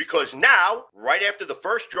halftime, because now, right after the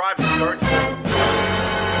first drive of the third,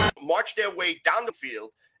 marched their way down the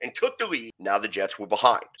field and took the lead. Now the Jets were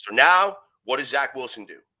behind. So now, what does Zach Wilson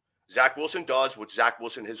do? Zach Wilson does what Zach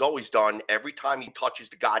Wilson has always done every time he touches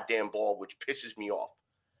the goddamn ball, which pisses me off.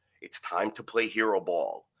 It's time to play hero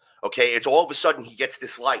ball. Okay, it's all of a sudden he gets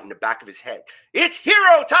this light in the back of his head. It's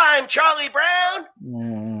hero time, Charlie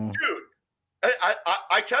Brown. Dude,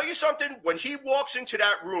 I tell you something. When he walks into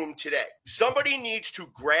that room today, somebody needs to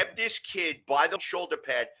grab this kid by the shoulder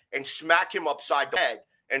pad and smack him upside the head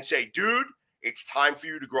and say, dude, it's time for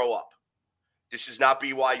you to grow up. This is not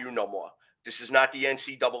BYU no more. This is not the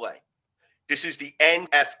NCAA. This is the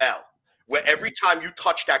NFL, where every time you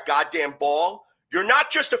touch that goddamn ball, you're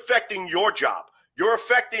not just affecting your job. You're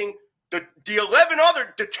affecting the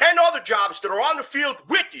 10 other jobs that are on the field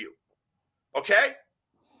with you, okay?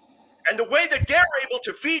 And the way that they're able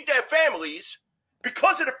to feed their families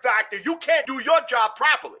because of the fact that you can't do your job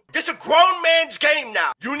properly. This is a grown man's game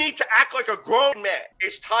now. You need to act like a grown man.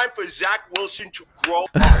 It's time for Zach Wilson to grow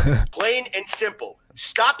up, plain and simple.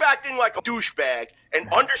 Stop acting like a douchebag and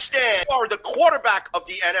understand you are the quarterback of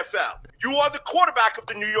the NFL. You are the quarterback of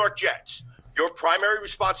the New York Jets. Your primary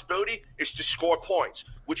responsibility is to score points,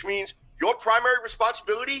 which means your primary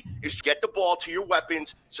responsibility is to get the ball to your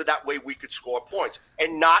weapons so that way we could score points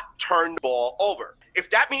and not turn the ball over. If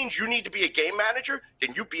that means you need to be a game manager,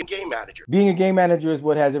 then you be a game manager. Being a game manager is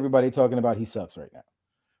what has everybody talking about he sucks right now.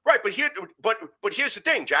 Right, but here's the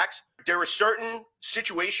thing, Jax. There are certain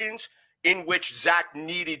situations in which Zach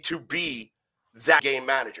needed to be that game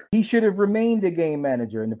manager. He should have remained a game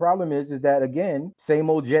manager. And the problem is that, again, same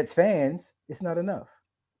old Jets fans, it's not enough.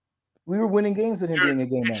 We were winning games with him being a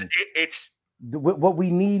game manager. What we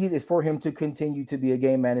needed is for him to continue to be a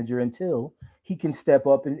game manager until he can step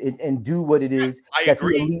up and do what it is that the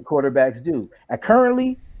elite quarterbacks do.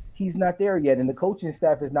 Currently, he's not there yet. And the coaching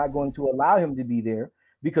staff is not going to allow him to be there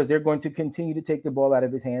because they're going to continue to take the ball out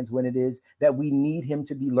of his hands when it is that we need him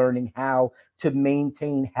to be learning how to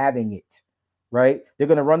maintain having it. Right? They're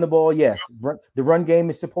going to run the ball. Yes. The run game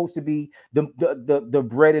is supposed to be the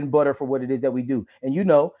bread and butter for what it is that we do. And, you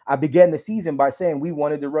know, I began the season by saying we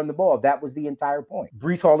wanted to run the ball. That was the entire point.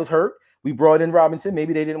 Breece Hall is hurt. We brought in Robinson.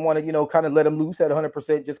 Maybe they didn't want to, you know, kind of let him loose at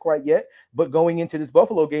 100% just quite yet. But going into this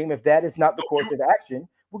Buffalo game, if that is not the course of action,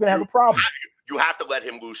 we're going to have a problem. You have to let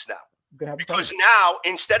him loose now. Because now,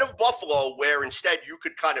 instead of Buffalo, where instead you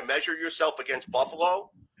could kind of measure yourself against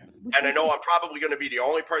Buffalo, and I know I'm probably going to be the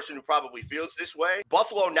only person who probably feels this way,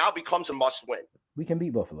 Buffalo now becomes a must-win. We can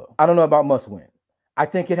beat Buffalo. I don't know about must-win. I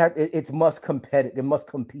think it's must compete. It must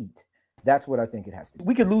compete. That's what I think it has to be.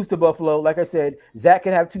 We could lose to Buffalo. Like I said, Zach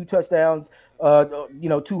can have 2 touchdowns,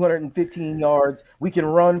 215 yards. We can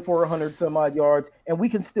run for 100 some odd yards, and we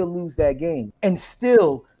can still lose that game and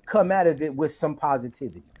still come out of it with some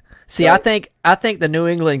positivity. See, right? I think the New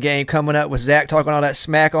England game coming up with Zach talking all that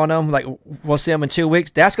smack on them, like we'll see him in 2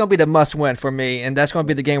 weeks, that's going to be the must-win for me, and that's going to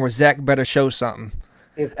be the game where Zach better show something.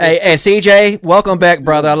 Hey, CJ, welcome back,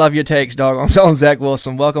 brother. I love your takes, dog. I'm Zach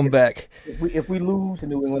Wilson. Welcome back. If we lose to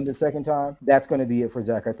New England the second time, that's going to be it for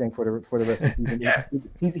Zach. I think for the rest of the season, yeah.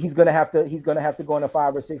 he's going to have to go on a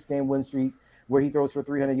 5 or 6 game win streak where he throws for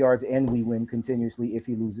 300 yards and we win continuously if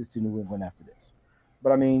he loses to New England after this.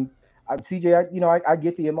 But I mean, CJ, I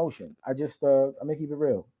get the emotion. I just I'm gonna keep it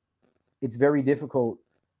real. It's very difficult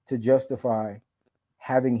to justify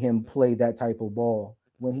having him play that type of ball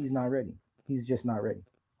when he's not ready. He's just not ready.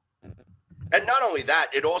 And not only that,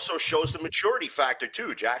 it also shows the maturity factor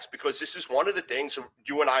too, Jax, because this is one of the things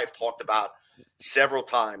you and I have talked about several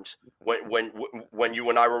times when you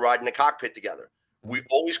and I were riding the cockpit together. We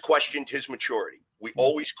always questioned his maturity. We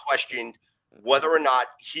always questioned whether or not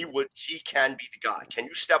he can be the guy. Can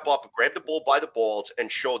you step up and grab the bull by the balls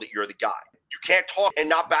and show that you're the guy? You can't talk and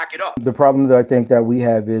not back it up. The problem that I think that we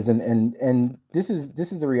have is, and this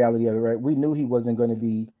is the reality of it, right? We knew he wasn't going to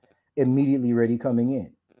be immediately ready coming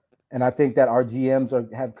in. And I think that our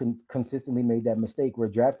GMs have consistently made that mistake. We're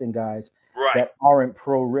drafting guys that aren't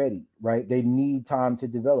pro ready, right? They need time to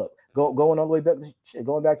develop. Going all the way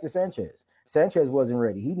back to Sanchez. Sanchez wasn't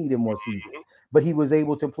ready. He needed more seasons, but he was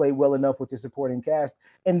able to play well enough with the supporting cast.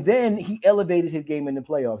 And then he elevated his game in the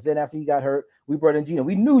playoffs. Then after he got hurt, we brought in Geno.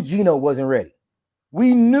 We knew Geno wasn't ready.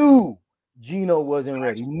 We knew Geno wasn't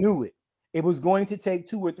ready. Knew it. It was going to take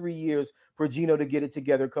 2 or 3 years for Geno to get it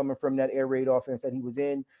together coming from that air raid offense that he was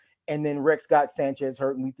in. And then Rex got Sanchez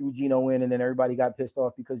hurt and we threw Geno in, and then everybody got pissed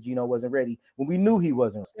off because Geno wasn't ready when we knew he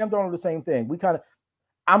wasn't. Sam Darnold, the same thing.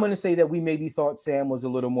 I'm going to say that we maybe thought Sam was a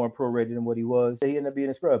little more pro-ready than what he was. He ended up being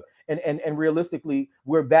a scrub. And realistically,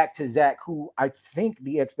 we're back to Zach, who I think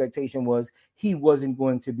the expectation was he wasn't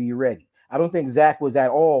going to be ready. I don't think Zach was at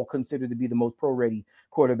all considered to be the most pro-ready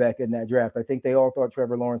quarterback in that draft. I think they all thought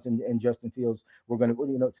Trevor Lawrence and Justin Fields were going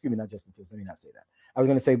to, excuse me, not Justin Fields. Let me not say that. I was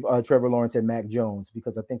going to say Trevor Lawrence and Mac Jones,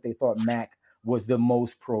 because I think they thought Mac was the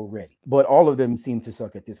most pro-ready. But all of them seem to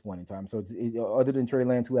suck at this point in time. So other than Trey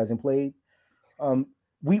Lance, who hasn't played,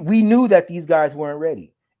 we knew that these guys weren't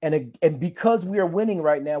ready. And because we are winning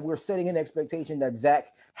right now, we're setting an expectation that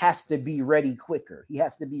Zach has to be ready quicker. He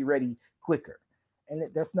has to be ready quicker. And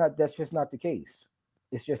that's just not the case.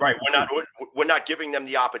 It's just right. We're not giving them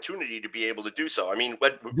the opportunity to be able to do so. I mean,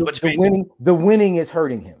 the winning is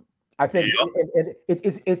hurting him. I think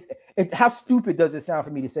it's how stupid does it sound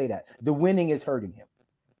for me to say that? The winning is hurting him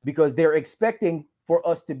because they're expecting for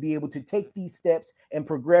us to be able to take these steps and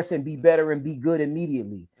progress and be better and be good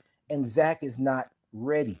immediately. And Zach is not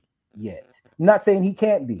ready yet. I'm not saying he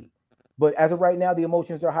can't be, but as of right now, the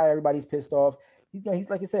emotions are high. Everybody's pissed off. He's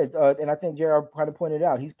like I said, and I think Jared kind of pointed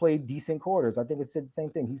out, he's played decent quarters. I think it said the same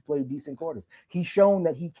thing. He's played decent quarters. He's shown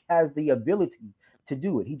that he has the ability to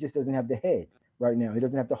do it. He just doesn't have the head right now. He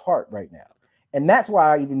doesn't have the heart right now. And that's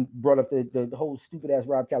why I even brought up the whole stupid ass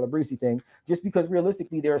Rob Calabrese thing, just because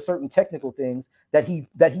realistically there are certain technical things that he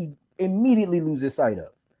immediately loses sight of.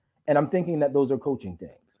 And I'm thinking that those are coaching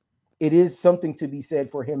things. It is something to be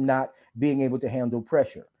said for him not being able to handle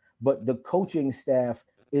pressure, but the coaching staff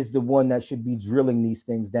is the one that should be drilling these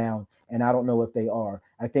things down. And I don't know if they are.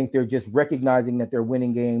 I think they're just recognizing that they're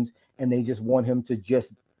winning games and they just want him to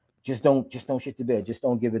just don't shit the bed. Just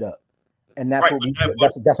don't give it up. And that's right.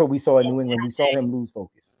 That's what we saw in New England. We saw him lose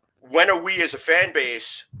focus. When are we as a fan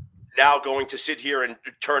base now going to sit here and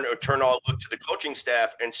turn our look to the coaching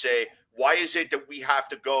staff and say, why is it that we have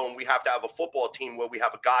to go and we have to have a football team where we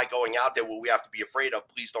have a guy going out there where we have to be afraid of?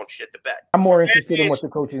 Please don't shit the bed. I'm more interested in what the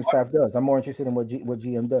coaching staff does. I'm more interested in what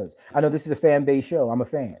GM does. I know this is a fan-based show. I'm a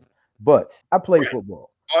fan, but I play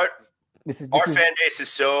football. Our fan base is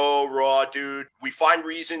so raw, dude. We find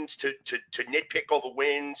reasons to nitpick over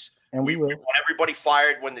wins. And we want everybody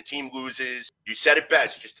fired when the team loses. You said it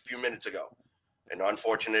best just a few minutes ago. An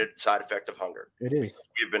unfortunate side effect of hunger. It is.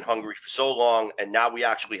 We've been hungry for so long, and now we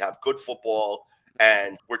actually have good football,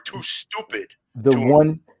 and we're too stupid.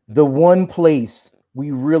 The one place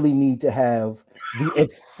we really need to have the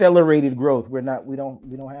accelerated growth. We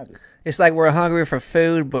don't have it. It's like we're hungry for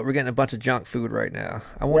food, but we're getting a bunch of junk food right now.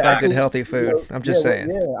 I want that good, healthy food. I'm just saying.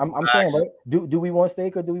 Yeah, I'm saying, right? Do we want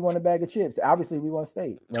steak or do we want a bag of chips? Obviously, we want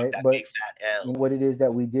steak, right? But what it is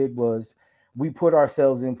that we did was we put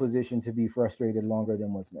ourselves in position to be frustrated longer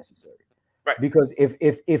than what's necessary. Right. Because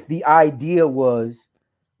if the idea was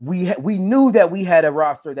we knew that we had a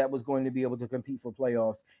roster that was going to be able to compete for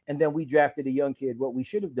playoffs, and then we drafted a young kid, what we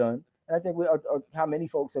should have done, and I think how many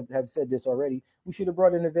folks have said this already, we should have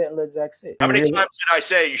brought in an event and let Zach sit. How many times did I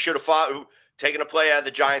say you should have taken a play out of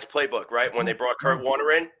the Giants playbook, right? When they brought Kurt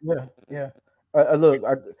Warner in? Yeah. Look,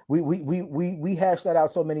 we hashed that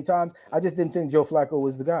out so many times. I just didn't think Joe Flacco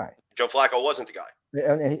was the guy. Joe Flacco wasn't the guy.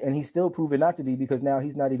 And he's still proven not to be, because now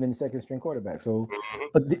he's not even the second string quarterback. So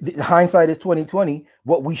hindsight is 2020.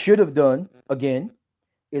 What we should have done again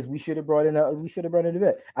is we should have brought in a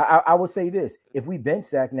vet. I will say this: if we bench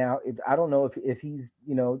Zach now, I don't know if he's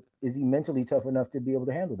is he mentally tough enough to be able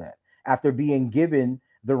to handle that after being given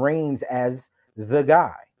the reins as the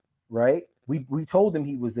guy, right? We told him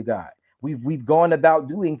he was the guy. We've gone about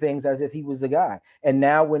doing things as if he was the guy, and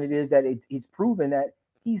now when it is that it's proven that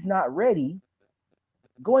he's not ready,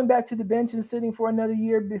 going back to the bench and sitting for another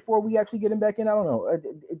year before we actually get him back in, I don't know.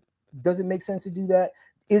 Does it make sense to do that?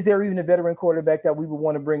 Is there even a veteran quarterback that we would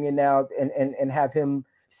want to bring in now and have him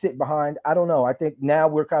sit behind? I don't know. I think now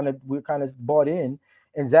we're kind of bought in,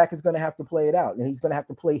 and Zach is going to have to play it out, and he's going to have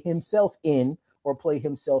to play himself in or play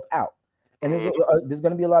himself out. And there's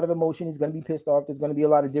going to be a lot of emotion. He's going to be pissed off. There's going to be a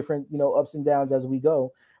lot of different ups and downs as we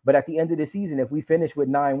go. But at the end of the season, if we finish with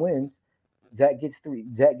 9 wins, Zach gets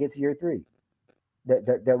year 3.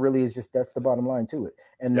 That really is that's the bottom line to it.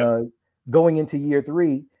 And going into year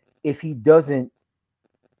 3, if he doesn't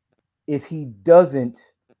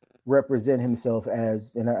represent himself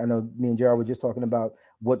as, and I know me and Jared were just talking about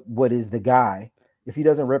what is the guy. If he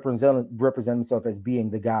doesn't represent himself as being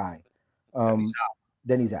the guy,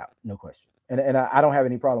 then he's out, no question. And I don't have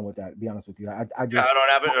any problem with that, to be honest with you. I don't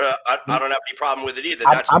have any problem with it either.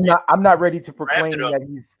 I'm not ready to proclaim that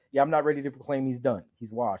he's. Yeah, I'm not ready to proclaim he's done.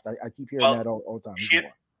 He's washed. I keep hearing that all the time.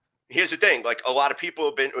 Here's the thing: like a lot of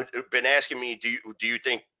people have been asking me, do you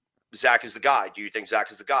think Zach is the guy? Do you think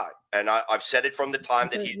Zach is the guy? And I've said it from the time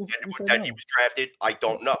that he was drafted. I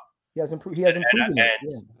don't know. He hasn't proven it.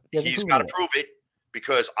 And he's got to prove it,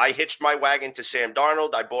 because I hitched my wagon to Sam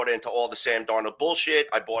Darnold. I bought into all the Sam Darnold bullshit.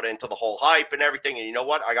 I bought into the whole hype and everything. And you know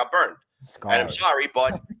what? I got burned. And I'm sorry,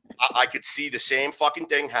 but I could see the same fucking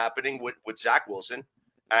thing happening with Zach Wilson.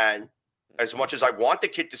 And as much as I want the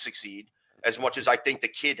kid to succeed, as much as I think the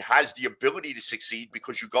kid has the ability to succeed,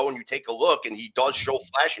 because you go and you take a look and he does show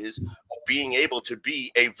flashes of being able to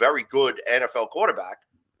be a very good NFL quarterback,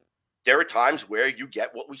 there are times where you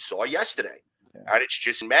get what we saw yesterday. And it's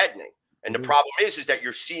just maddening. And the problem is that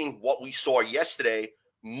you're seeing what we saw yesterday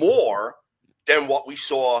more than what we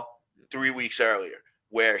saw 3 weeks earlier,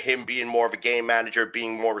 where him being more of a game manager,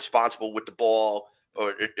 being more responsible with the ball,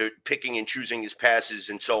 or picking and choosing his passes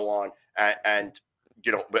and so on, and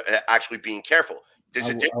actually being careful. There's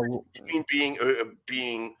a difference between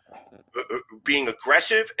being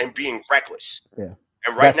aggressive and being reckless. Yeah.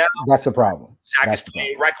 And now, that's the problem. Zach is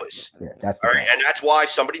playing reckless. Yeah, that's all right, and that's why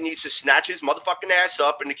somebody needs to snatch his motherfucking ass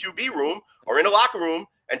up in the QB room or in the locker room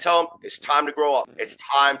and tell him it's time to grow up. It's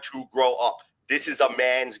time to grow up. This is a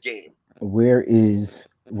man's game. Where is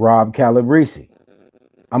Rob Calabrese?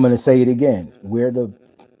 I'm going to say it again. Where the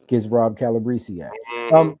is Rob Calabrese at?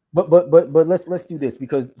 Mm-hmm. But let's do this,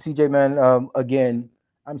 because CJ, man, again,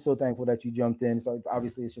 I'm so thankful that you jumped in. So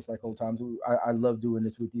obviously it's just like old times. I love doing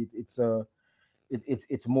this with you.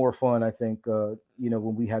 It's more fun, I think,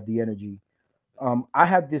 when we have the energy. I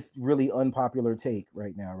have this really unpopular take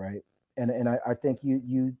right now, right? And I think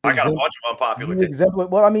you I got a bunch of unpopular takes.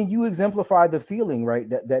 You exemplify the feeling, right,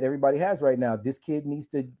 that everybody has right now. This kid needs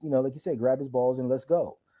to, like you said, grab his balls and let's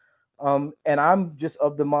go. And I'm just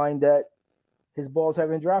of the mind that his balls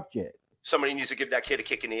haven't dropped yet. Somebody needs to give that kid a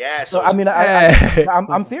kick in the ass. So,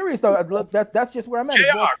 I'm serious though. That's just where I'm at.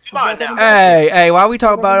 JR, come on now. Hey, why are we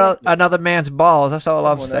talking about another man's balls? That's all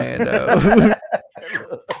I'm saying, though.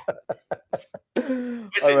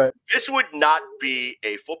 Listen, this would not be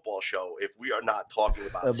a football show if we are not talking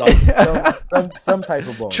about some type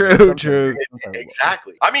of ball. True.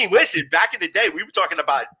 Exactly. I mean, listen, back in the day, we were talking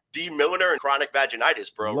about D. Milliner and chronic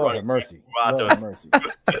vaginitis, bro. Lord have mercy. Throughout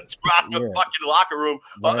the fucking locker room.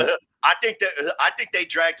 Right. I think they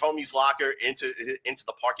dragged homie's locker into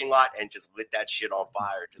the parking lot and just lit that shit on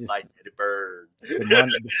fire, just like it burned.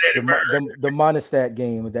 The Monistat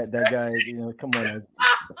game with that guy, come on.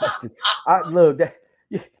 Look,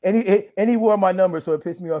 and he wore my number, so it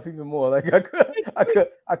pissed me off even more. Like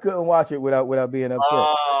I couldn't watch it without being upset.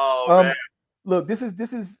 Oh, man. Look, this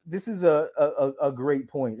is a great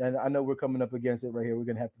point, and I know we're coming up against it right here. We're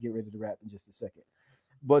gonna have to get ready to wrap in just a second.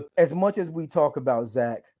 But as much as we talk about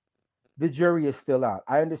Zach, the jury is still out.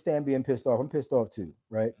 I understand being pissed off. I'm pissed off too,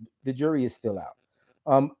 right? The jury is still out.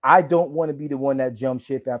 I don't want to be the one that jumps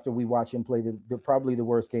ship after we watch him play the probably the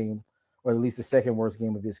worst game, or at least the second worst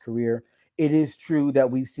game of his career. It is true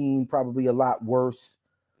that we've seen probably a lot worse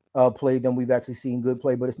play than we've actually seen good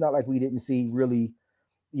play, but it's not like we didn't see really,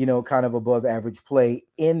 kind of above average play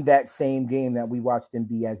in that same game that we watched him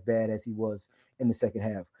be as bad as he was in the second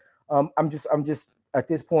half. I'm just at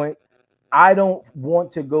this point, I don't want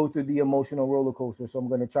to go through the emotional roller coaster, so I'm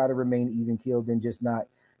going to try to remain even keeled and just not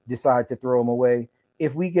decide to throw him away.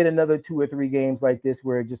 If we get another 2 or 3 games like this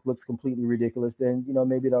where it just looks completely ridiculous, then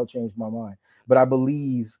maybe that'll change my mind. But I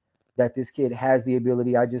believe that this kid has the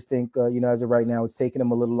ability. I just think as of right now, it's taking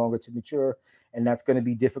him a little longer to mature, and that's going to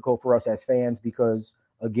be difficult for us as fans because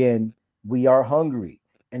again, we are hungry.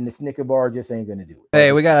 And the Snicker bar just ain't going to do it.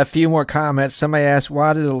 Hey, we got a few more comments. Somebody asked,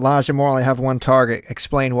 why did Elijah Moore only have 1 target?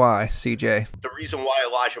 Explain why, CJ. The reason why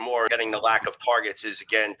Elijah Moore getting the lack of targets is,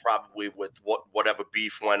 again, probably with whatever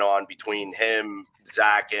beef went on between him,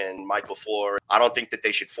 Zach, and Mike LaFleur. I don't think that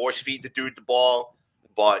they should force feed the dude the ball,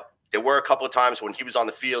 but there were a couple of times when he was on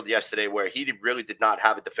the field yesterday where he really did not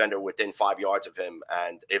have a defender within 5 yards of him.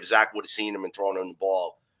 And if Zach would have seen him and thrown him the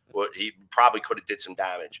ball, he probably could have did some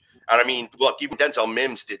damage. And I mean, look, even Denzel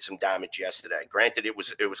Mims did some damage yesterday. Granted, it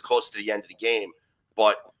was close to the end of the game,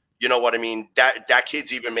 but you know what I mean? That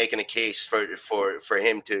kid's even making a case for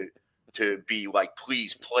him to be like,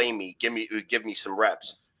 please play me, give me some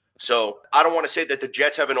reps. So I don't want to say that the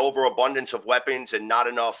Jets have an overabundance of weapons and not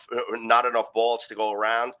enough balls to go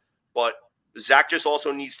around, but Zach just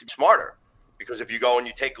also needs to be smarter. Because if you go and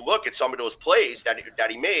you take a look at some of those plays that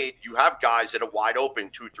he made, you have guys that are wide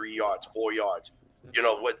open 2, 3 yards, 4 yards.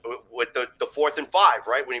 With the 4th and 5,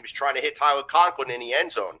 right? When he was trying to hit Tyler Conklin in the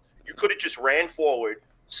end zone, you could have just ran forward,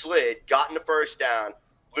 slid, gotten the first down,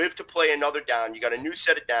 lived to play another down. You got a new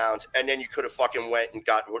set of downs, and then you could have fucking went and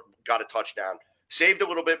got a touchdown. Saved a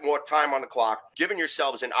little bit more time on the clock, giving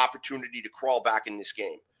yourselves an opportunity to crawl back in this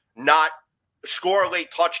game. not score a late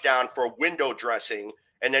touchdown for a window dressing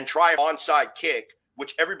and then try an onside kick,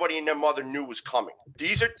 which everybody and their mother knew was coming.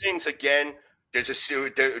 These are things, again, there's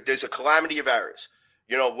a calamity of errors.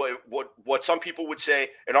 You know, what some people would say,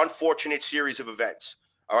 an unfortunate series of events.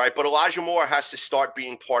 All right, but Elijah Moore has to start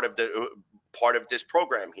being part of this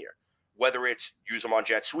program here, whether it's use them on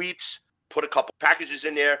jet sweeps, put a couple packages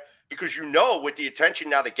in there, because with the attention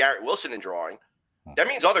now that Garrett Wilson is drawing, that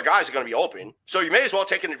means other guys are going to be open. So you may as well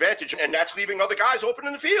take an advantage, and that's leaving other guys open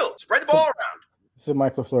in the field. Spread the ball around. It's a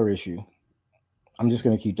Mike LaFleur issue. I'm just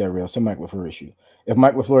going to keep that real. It's a Mike LaFleur issue. If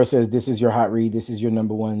Mike LaFleur says this is your hot read, this is your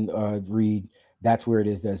number one read, that's where it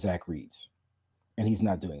is that Zach reads. And he's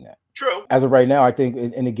not doing that. True. As of right now, I think,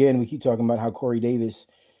 and again, we keep talking about how Corey Davis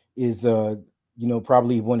is,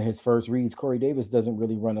 probably one of his first reads. Corey Davis doesn't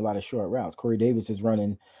really run a lot of short routes. Corey Davis is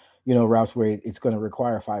running, routes where it's going to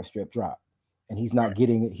require a 5-step drop. And he's not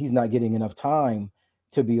getting enough time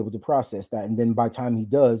to be able to process that. And then by the time he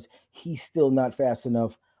does, he's still not fast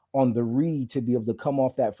enough on the read to be able to come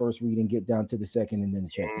off that first read and get down to the second and then the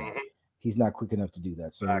check down. He's not quick enough to do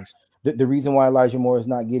that. So the reason why Elijah Moore is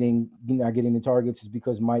not getting the targets is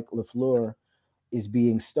because Mike LaFleur is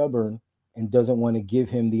being stubborn and doesn't want to give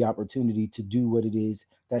him the opportunity to do what it is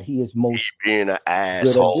that he is most being an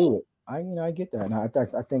asshole. Good at do it. I get that. And I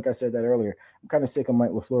think I said that earlier. I'm kind of sick of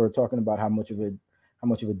Mike LaFleur talking about how much of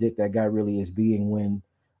a dick that guy really is being when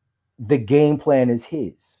the game plan is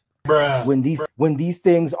his. Bruh. When these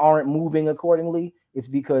things aren't moving accordingly, it's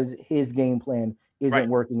because his game plan isn't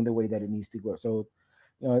working the way that it needs to go. So,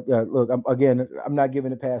 look, I'm not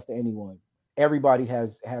giving a pass to anyone. Everybody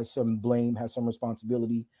has some blame, has some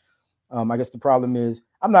responsibility. I guess the problem is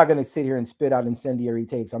I'm not going to sit here and spit out incendiary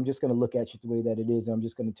takes. I'm just going to look at it the way that it is, and I'm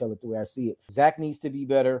just going to tell it the way I see it. Zach needs to be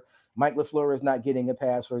better. Mike LaFleur is not getting a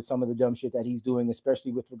pass for some of the dumb shit that he's doing,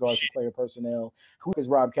 especially with regards to player personnel. Who is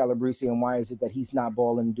Rob Calabrese, and why is it that he's not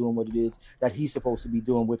balling and doing what it is that he's supposed to be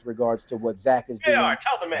doing with regards to what Zach is doing? Yeah,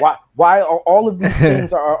 tell the man. Why are all of these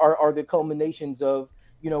things are the culminations of,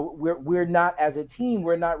 we're not, as a team,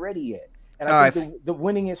 we're not ready yet. And I think the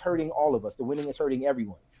winning is hurting all of us. The winning is hurting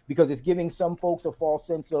everyone, because it's giving some folks a false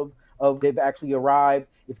sense of they've actually arrived.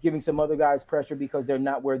 It's giving some other guys pressure because they're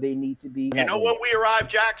not where they need to be. You know when we arrive,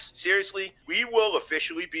 Jax? Seriously, we will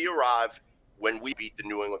officially be arrived when we beat the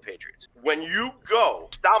New England Patriots. When you go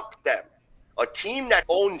stomp them, a team that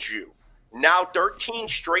owns you now 13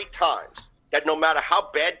 straight times, that no matter how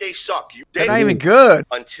bad they suck, they're not even good.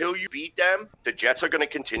 Until you beat them, the Jets are going to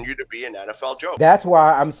continue to be an NFL joke. That's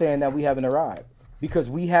why I'm saying that we haven't arrived, because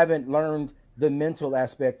we haven't learned the mental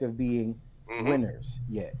aspect of being winners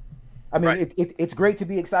yet. I mean, it's great to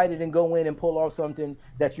be excited and go in and pull off something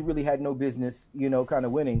that you really had no business, kind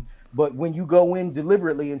of winning. But when you go in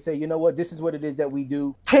deliberately and say, you know what, this is what it is that we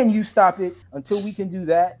do. Can you stop it? Until we can do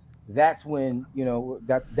that, that's when,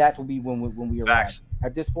 that will be when we arrive. Facts.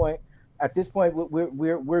 At this point,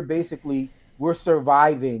 we're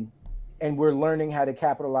surviving, and we're learning how to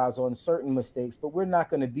capitalize on certain mistakes, but we're not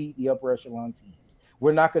going to beat the upper echelon teams.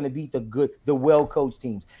 We're not going to beat the well-coached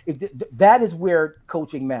teams. That is where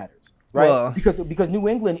coaching matters, right? Well, because New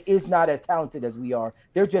England is not as talented as we are.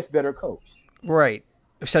 They're just better coached. Right.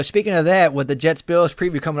 So speaking of that, with the Jets-Bills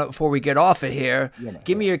preview coming up before we get off of here,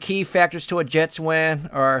 give me your key factors to a Jets win,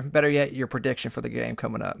 or better yet, your prediction for the game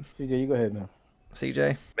coming up. CJ, you go ahead, man.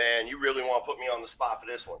 CJ? Man, you really want to put me on the spot for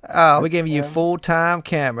this one. Oh, we're giving you full-time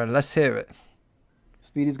camera. Let's hear it.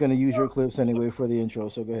 Speedy's going to use your clips anyway for the intro,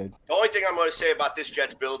 so go ahead. The only thing I'm going to say about this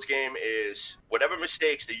Jets-Bills game is whatever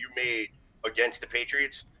mistakes that you made against the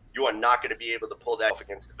Patriots, you are not going to be able to pull that off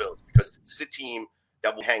against the Bills, because this is a team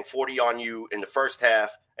that will hang 40 on you in the first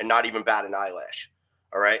half and not even bat an eyelash.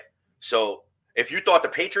 All right? So if you thought the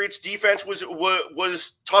Patriots' defense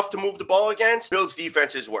was tough to move the ball against, Bills'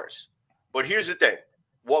 defense is worse. But here's the thing.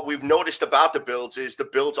 What we've noticed about the Bills is the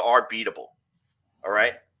Bills are beatable. All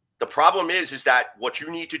right? The problem is that what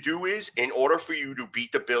you need to do is, in order for you to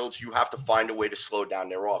beat the Bills, you have to find a way to slow down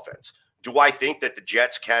their offense. Do I think that the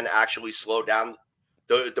Jets can actually slow down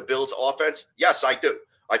the Bills' offense? Yes, I do.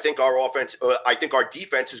 I think our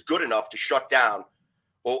defense is good enough to shut down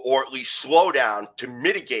or at least slow down to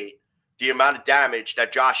mitigate the amount of damage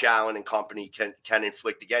that Josh Allen and company can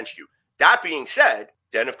inflict against you. That being said,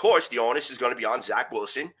 then, of course, the onus is going to be on Zach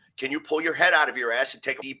Wilson. Can you pull your head out of your ass and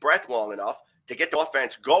take a deep breath long enough to get the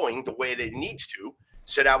offense going the way that it needs to,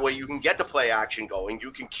 so that way you can get the play action going?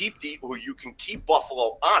 You can keep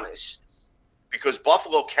Buffalo honest, because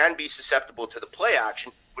Buffalo can be susceptible to the play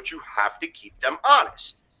action, but you have to keep them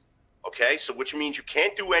honest. Okay, so which means you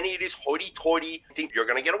can't do any of this hoity-toity think you're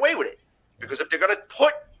going to get away with it, because if they're going to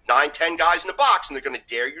put 9-10 guys in the box, and they're going to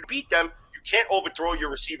dare you to beat them. You can't overthrow your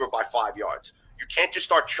receiver by 5 yards. You can't just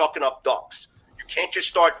start chucking up ducks. You can't just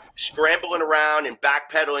start scrambling around and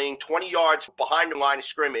backpedaling 20 yards behind the line of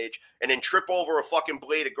scrimmage and then trip over a fucking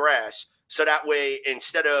blade of grass. So that way,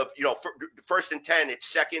 instead of, first and 10,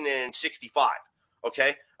 it's 2nd and 65.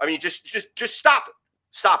 Okay? I mean, just stop it.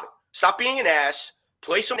 Stop it. Stop being an ass.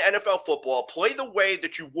 Play some NFL football. Play the way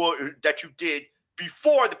that you did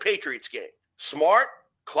before the Patriots game. Smart,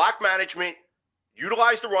 clock management,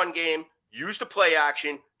 utilize the run game, use the play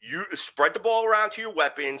action, you spread the ball around to your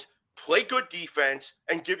weapons, play good defense,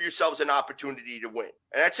 and give yourselves an opportunity to win.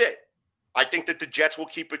 And that's it. I think that the Jets will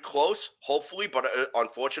keep it close, hopefully, but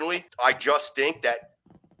unfortunately, I just think that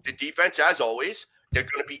the defense, as always, they're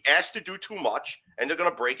going to be asked to do too much, and they're going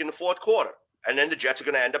to break in the fourth quarter. And then the Jets are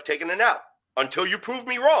going to end up taking it out. Until you prove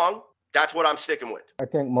me wrong, that's what I'm sticking with. I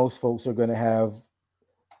think most folks are going to have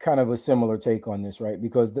kind of a similar take on this, right?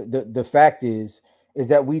 Because the fact is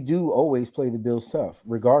that we do always play the Bills tough,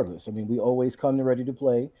 regardless. I mean, we always come ready to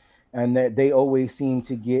play, and that they always seem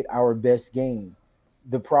to get our best game.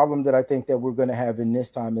 The problem that I think that we're going to have in this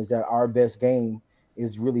time is that our best game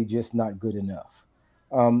is really just not good enough.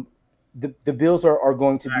 The Bills are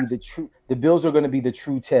going to be the Bills are going to be the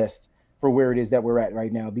true test for where it is that we're at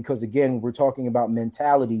right now, because again, we're talking about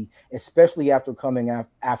mentality, especially after coming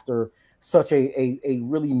after such a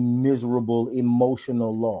really miserable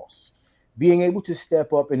emotional loss. Being able to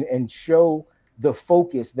step up and show the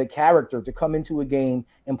focus, the character to come into a game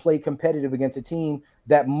and play competitive against a team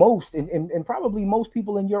that most and probably most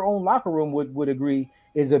people in your own locker room would agree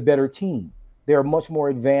is a better team. They're much more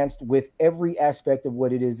advanced with every aspect of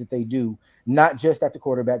what it is that they do, not just at the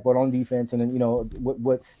quarterback, but on defense and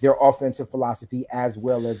what their offensive philosophy as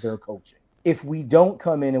well as their coaching. If we don't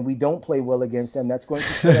come in and we don't play well against them, that's going to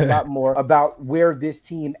say a lot more about where this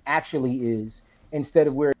team actually is instead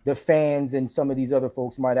of where the fans and some of these other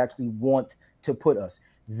folks might actually want to put us.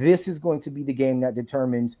 This is going to be the game that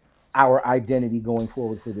determines our identity going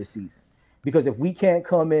forward for this season. Because if we can't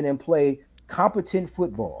come in and play competent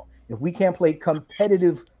football, if we can't play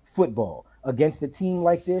competitive football against a team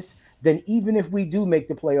like this, then even if we do make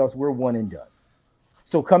the playoffs, we're one and done.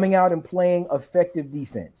 So coming out and playing effective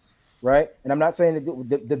defense, right? And I'm not saying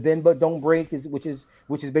that the bend but don't break which is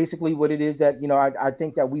basically what it is that, I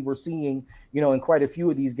think that we were seeing, in quite a few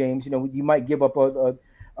of these games. You might give up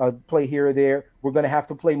a play here or there. We're going to have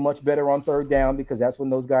to play much better on third down because that's when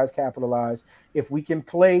those guys capitalize. If we can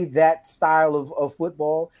play that style of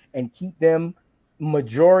football and keep them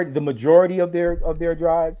the majority of their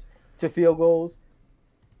drives to field goals,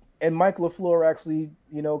 and Mike LaFleur actually,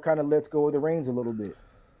 kind of lets go of the reins a little bit,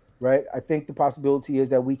 right? I think the possibility is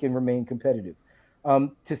that we can remain competitive.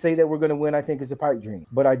 To say that we're going to win, I think, is a pipe dream.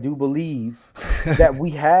 But I do believe that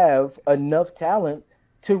we have enough talent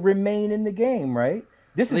to remain in the game, right?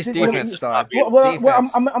 This is defense style.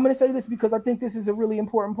 I'm going to say this because I think this is a really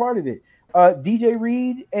important part of it. DJ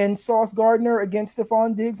Reed and Sauce Gardner against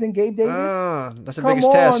Stephon Diggs and Gabe Davis. That's the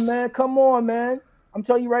biggest test. Come on, man. I'm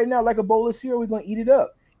telling you right now, like a bowl of cereal, we're going to eat it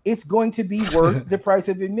up. It's going to be worth the price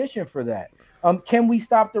of admission for that. Can we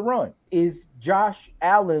stop the run? Is Josh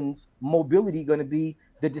Allen's mobility going to be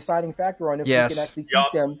the deciding factor on if we can actually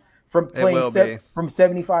keep them from playing from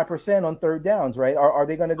 75% on third downs, right? Are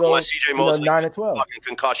they going to go unless CJ Mosley 9 and 12? Fucking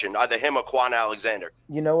concussion, either him or Quan Alexander.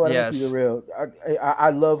 You know what? Yes. I'm keep it real.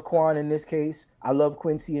 I love Quan in this case. I love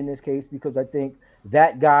Quincy in this case because I think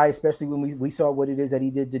that guy, especially when we saw what it is that he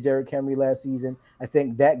did to Derrick Henry last season, I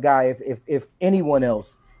think that guy, if anyone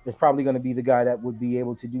else, is probably going to be the guy that would be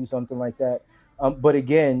able to do something like that. But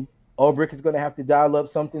again, Ulbrich is going to have to dial up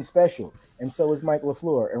something special, and so is Mike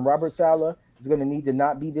LaFleur. And Robert Saleh is going to need to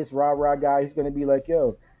not be this rah-rah guy. He's going to be like,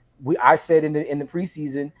 I said in the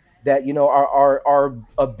preseason that our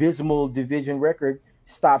abysmal division record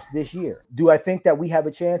stops this year. Do I think that we have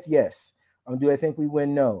a chance? Yes. Do I think we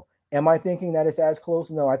win? No. Am I thinking that it's as close?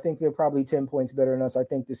 No. I think they're probably 10 points better than us. I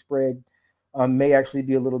think the spread may actually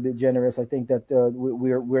be a little bit generous. I think that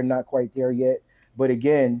we're not quite there yet. But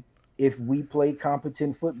again, if we play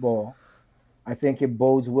competent football, I think it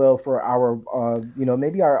bodes well for our,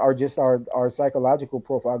 maybe our psychological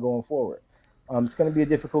profile going forward. It's going to be a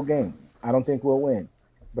difficult game. I don't think we'll win,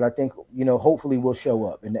 but I think, hopefully we'll show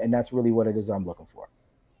up, and that's really what it is I'm looking for.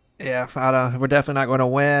 Yeah, we're definitely not going to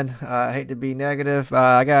win. I hate to be negative.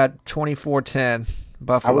 I got 24-10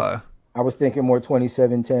 Buffalo. I was thinking more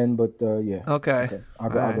 27-10, but yeah. Okay. I'll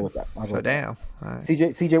go with that. Damn. Right.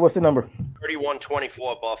 CJ, what's the number?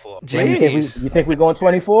 31-24 Buffalo. Jeez. You think we're going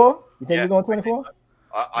 24? You think we're going 24?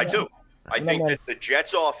 I do. I think that the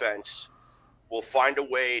Jets offense will find a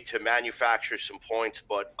way to manufacture some points,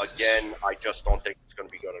 but again, I just don't think it's going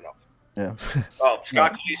to be good enough. Yeah. Oh,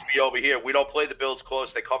 Scott Cleese over here. We don't play the Bills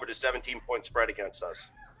close. They covered a 17-point spread against us.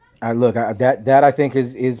 That I think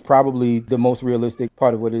is probably the most realistic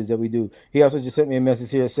part of what it is that we do. He also just sent me a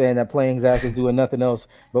message here saying that playing Zach is doing nothing else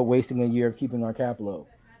but wasting a year of keeping our cap low.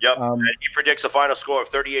 Yep, and he predicts a final score of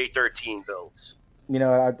 38-13 Bills. You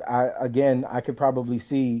know, I could probably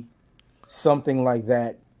see something like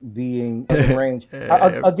that being in range.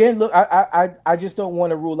 Again, look, I just don't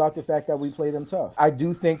want to rule out the fact that we play them tough. I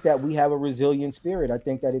do think that we have a resilient spirit. I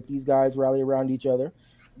think that if these guys rally around each other,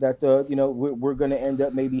 that we're going to end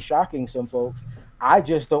up maybe shocking some folks. I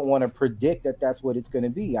just don't want to predict that that's what it's going to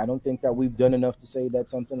be. I don't think that we've done enough to say that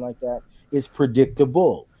something like that is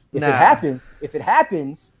predictable. If it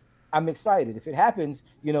happens, I'm excited. If it happens,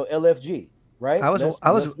 LFG. Right. I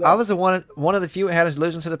was one of the few who had us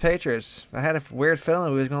losing to the Patriots. I had a weird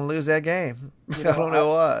feeling we was going to lose that game. I don't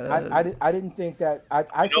know why. I didn't think that. I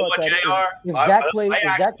thought that if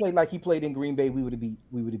Zach played like he played in Green Bay, we would have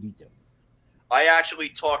beat them. I actually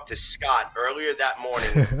talked to Scott earlier that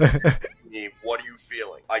morning. What are you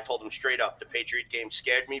feeling? I told him straight up, the Patriot game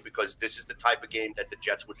scared me because this is the type of game that the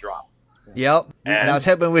Jets would drop. Yep, and I was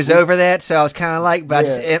hoping it was over that, so I was kind of like, but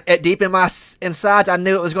deep in my insides, I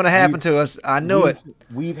knew it was going to happen to us. I knew it.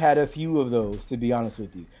 We've had a few of those, to be honest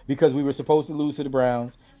with you, because we were supposed to lose to the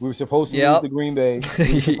Browns, we were supposed to lose to Green Bay,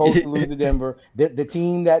 we were supposed to lose to Denver. The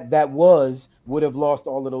team that would have lost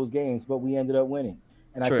all of those games, but we ended up winning.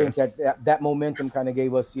 And True. I think that momentum kind of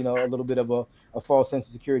gave us, a little bit of a false sense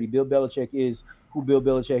of security. Bill Belichick is who Bill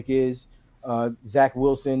Belichick is. Zach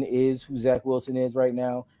Wilson is who Zach Wilson is right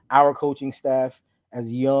now. Our coaching staff,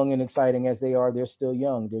 as young and exciting as they are, they're still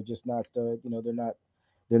young. They're just not, they're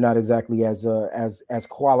not exactly as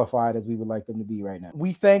qualified as we would like them to be right now.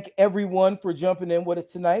 We thank everyone for jumping in with us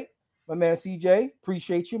tonight. My man CJ,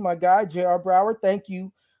 appreciate you. My guy JR Brower, thank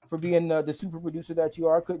you for being the super producer that you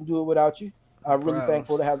are. Couldn't do it without you. I'm really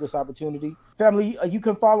thankful to have this opportunity. Family, you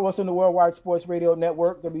can follow us on the Worldwide Sports Radio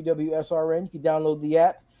Network, WWSRN. You can download the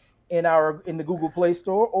app in the Google Play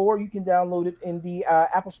Store, or you can download it in the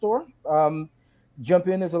Apple Store. Jump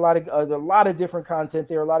in. There's a lot of different content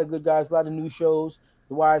there. A lot of good guys, a lot of new shows.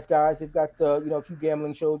 The Wise Guys, they've got a few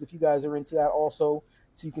gambling shows. If you guys are into that also,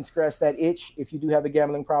 so you can scratch that itch. If you do have a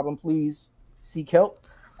gambling problem, please seek help.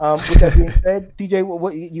 With that being said, TJ,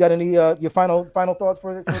 what you got any your final thoughts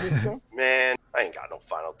for this show? Man, I ain't got no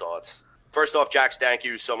final thoughts. First off, Jax, thank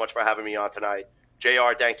you so much for having me on tonight.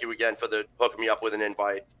 JR, thank you again for hooking me up with an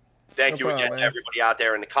invite. Thank you again to everybody out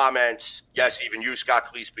there in the comments. Yes, even you, Scott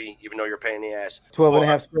Cleese, even though you're paying the ass.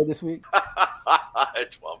 12.5 spread this week. 12.5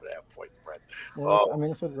 point spread. Well, I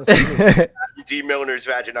mean, that's what D. Milner's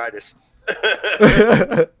vaginitis.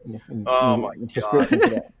 My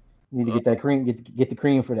God. You need to get that cream, get the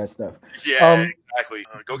cream for that stuff. Yeah, exactly.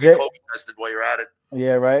 Go get COVID tested while you're at it.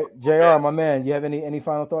 Yeah, right. JR, my man, you have any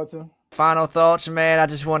final thoughts, sir? Final thoughts, man. I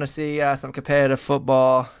just want to see some competitive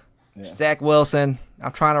football. Yeah. Zach Wilson,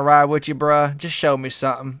 I'm trying to ride with you, bruh. Just show me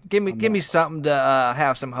something. Give me something to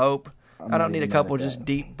have some hope. I don't need a couple just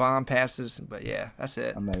deep bomb passes, but yeah, that's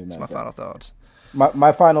it. That's my final thoughts.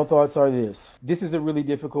 My final thoughts are this. This is a really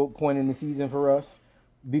difficult point in the season for us,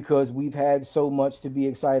 because we've had so much to be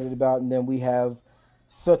excited about, and then we have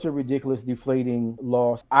such a ridiculous, deflating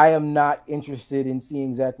loss. I am not interested in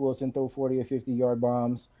seeing Zach Wilson throw 40 or 50-yard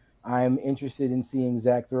bombs. I am interested in seeing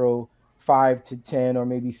Zach throw 5 to 10 or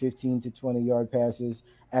maybe 15 to 20-yard passes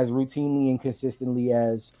as routinely and consistently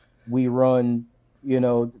as we run,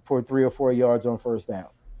 for 3 or 4 yards on first down.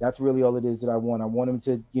 That's really all it is that I want. I want him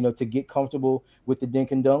to, to get comfortable with the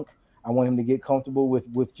dink and dunk. I want him to get comfortable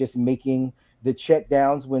with just making the check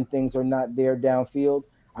downs when things are not there downfield.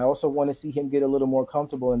 I also want to see him get a little more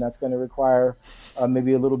comfortable, and that's going to require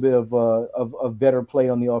maybe a little bit of better play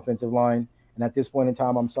on the offensive line. And at this point in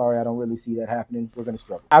time, I'm sorry, I don't really see that happening. We're going to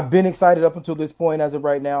struggle. I've been excited up until this point. As of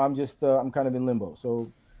right now, I'm just I'm kind of in limbo.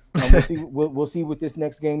 So we'll see what this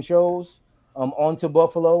next game shows. On to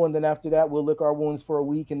Buffalo, and then after that, we'll lick our wounds for a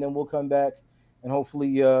week, and then we'll come back, and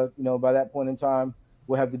hopefully, by that point in time,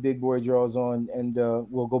 we'll have the big boy draws on, and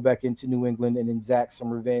we'll go back into New England and exact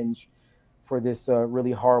some revenge for this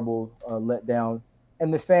really horrible letdown.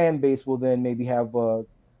 And the fan base will then maybe have a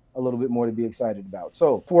little bit more to be excited about.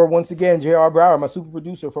 So for, once again, JR Brower, my super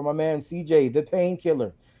producer, for my man CJ, the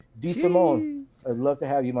Painkiller, D. Simone, I'd love to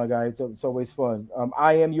have you, my guy. It's always fun.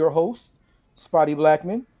 I am your host, Spotty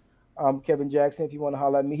Blackman. Kevin Jackson, if you want to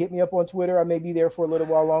holler at me, hit me up on Twitter. I may be there for a little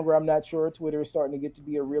while longer. I'm not sure. Twitter is starting to get to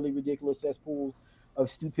be a really ridiculous cesspool of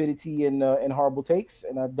stupidity and horrible takes,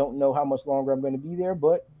 and I don't know how much longer I'm going to be there,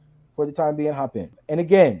 but for the time being, hop in. And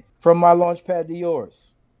again, from my launch pad to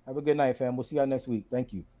yours, have a good night, fam. We'll see y'all next week.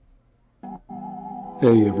 Thank you.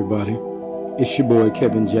 Hey, everybody. It's your boy,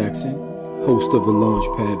 Kevin Jackson, host of the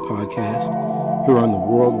Launchpad Podcast, here on the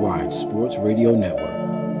Worldwide Sports Radio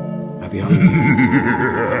Network. Happy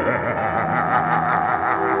holidays.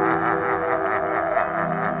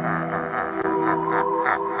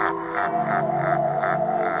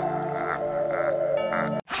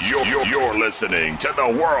 You're listening to the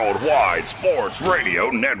Worldwide Sports Radio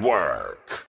Network.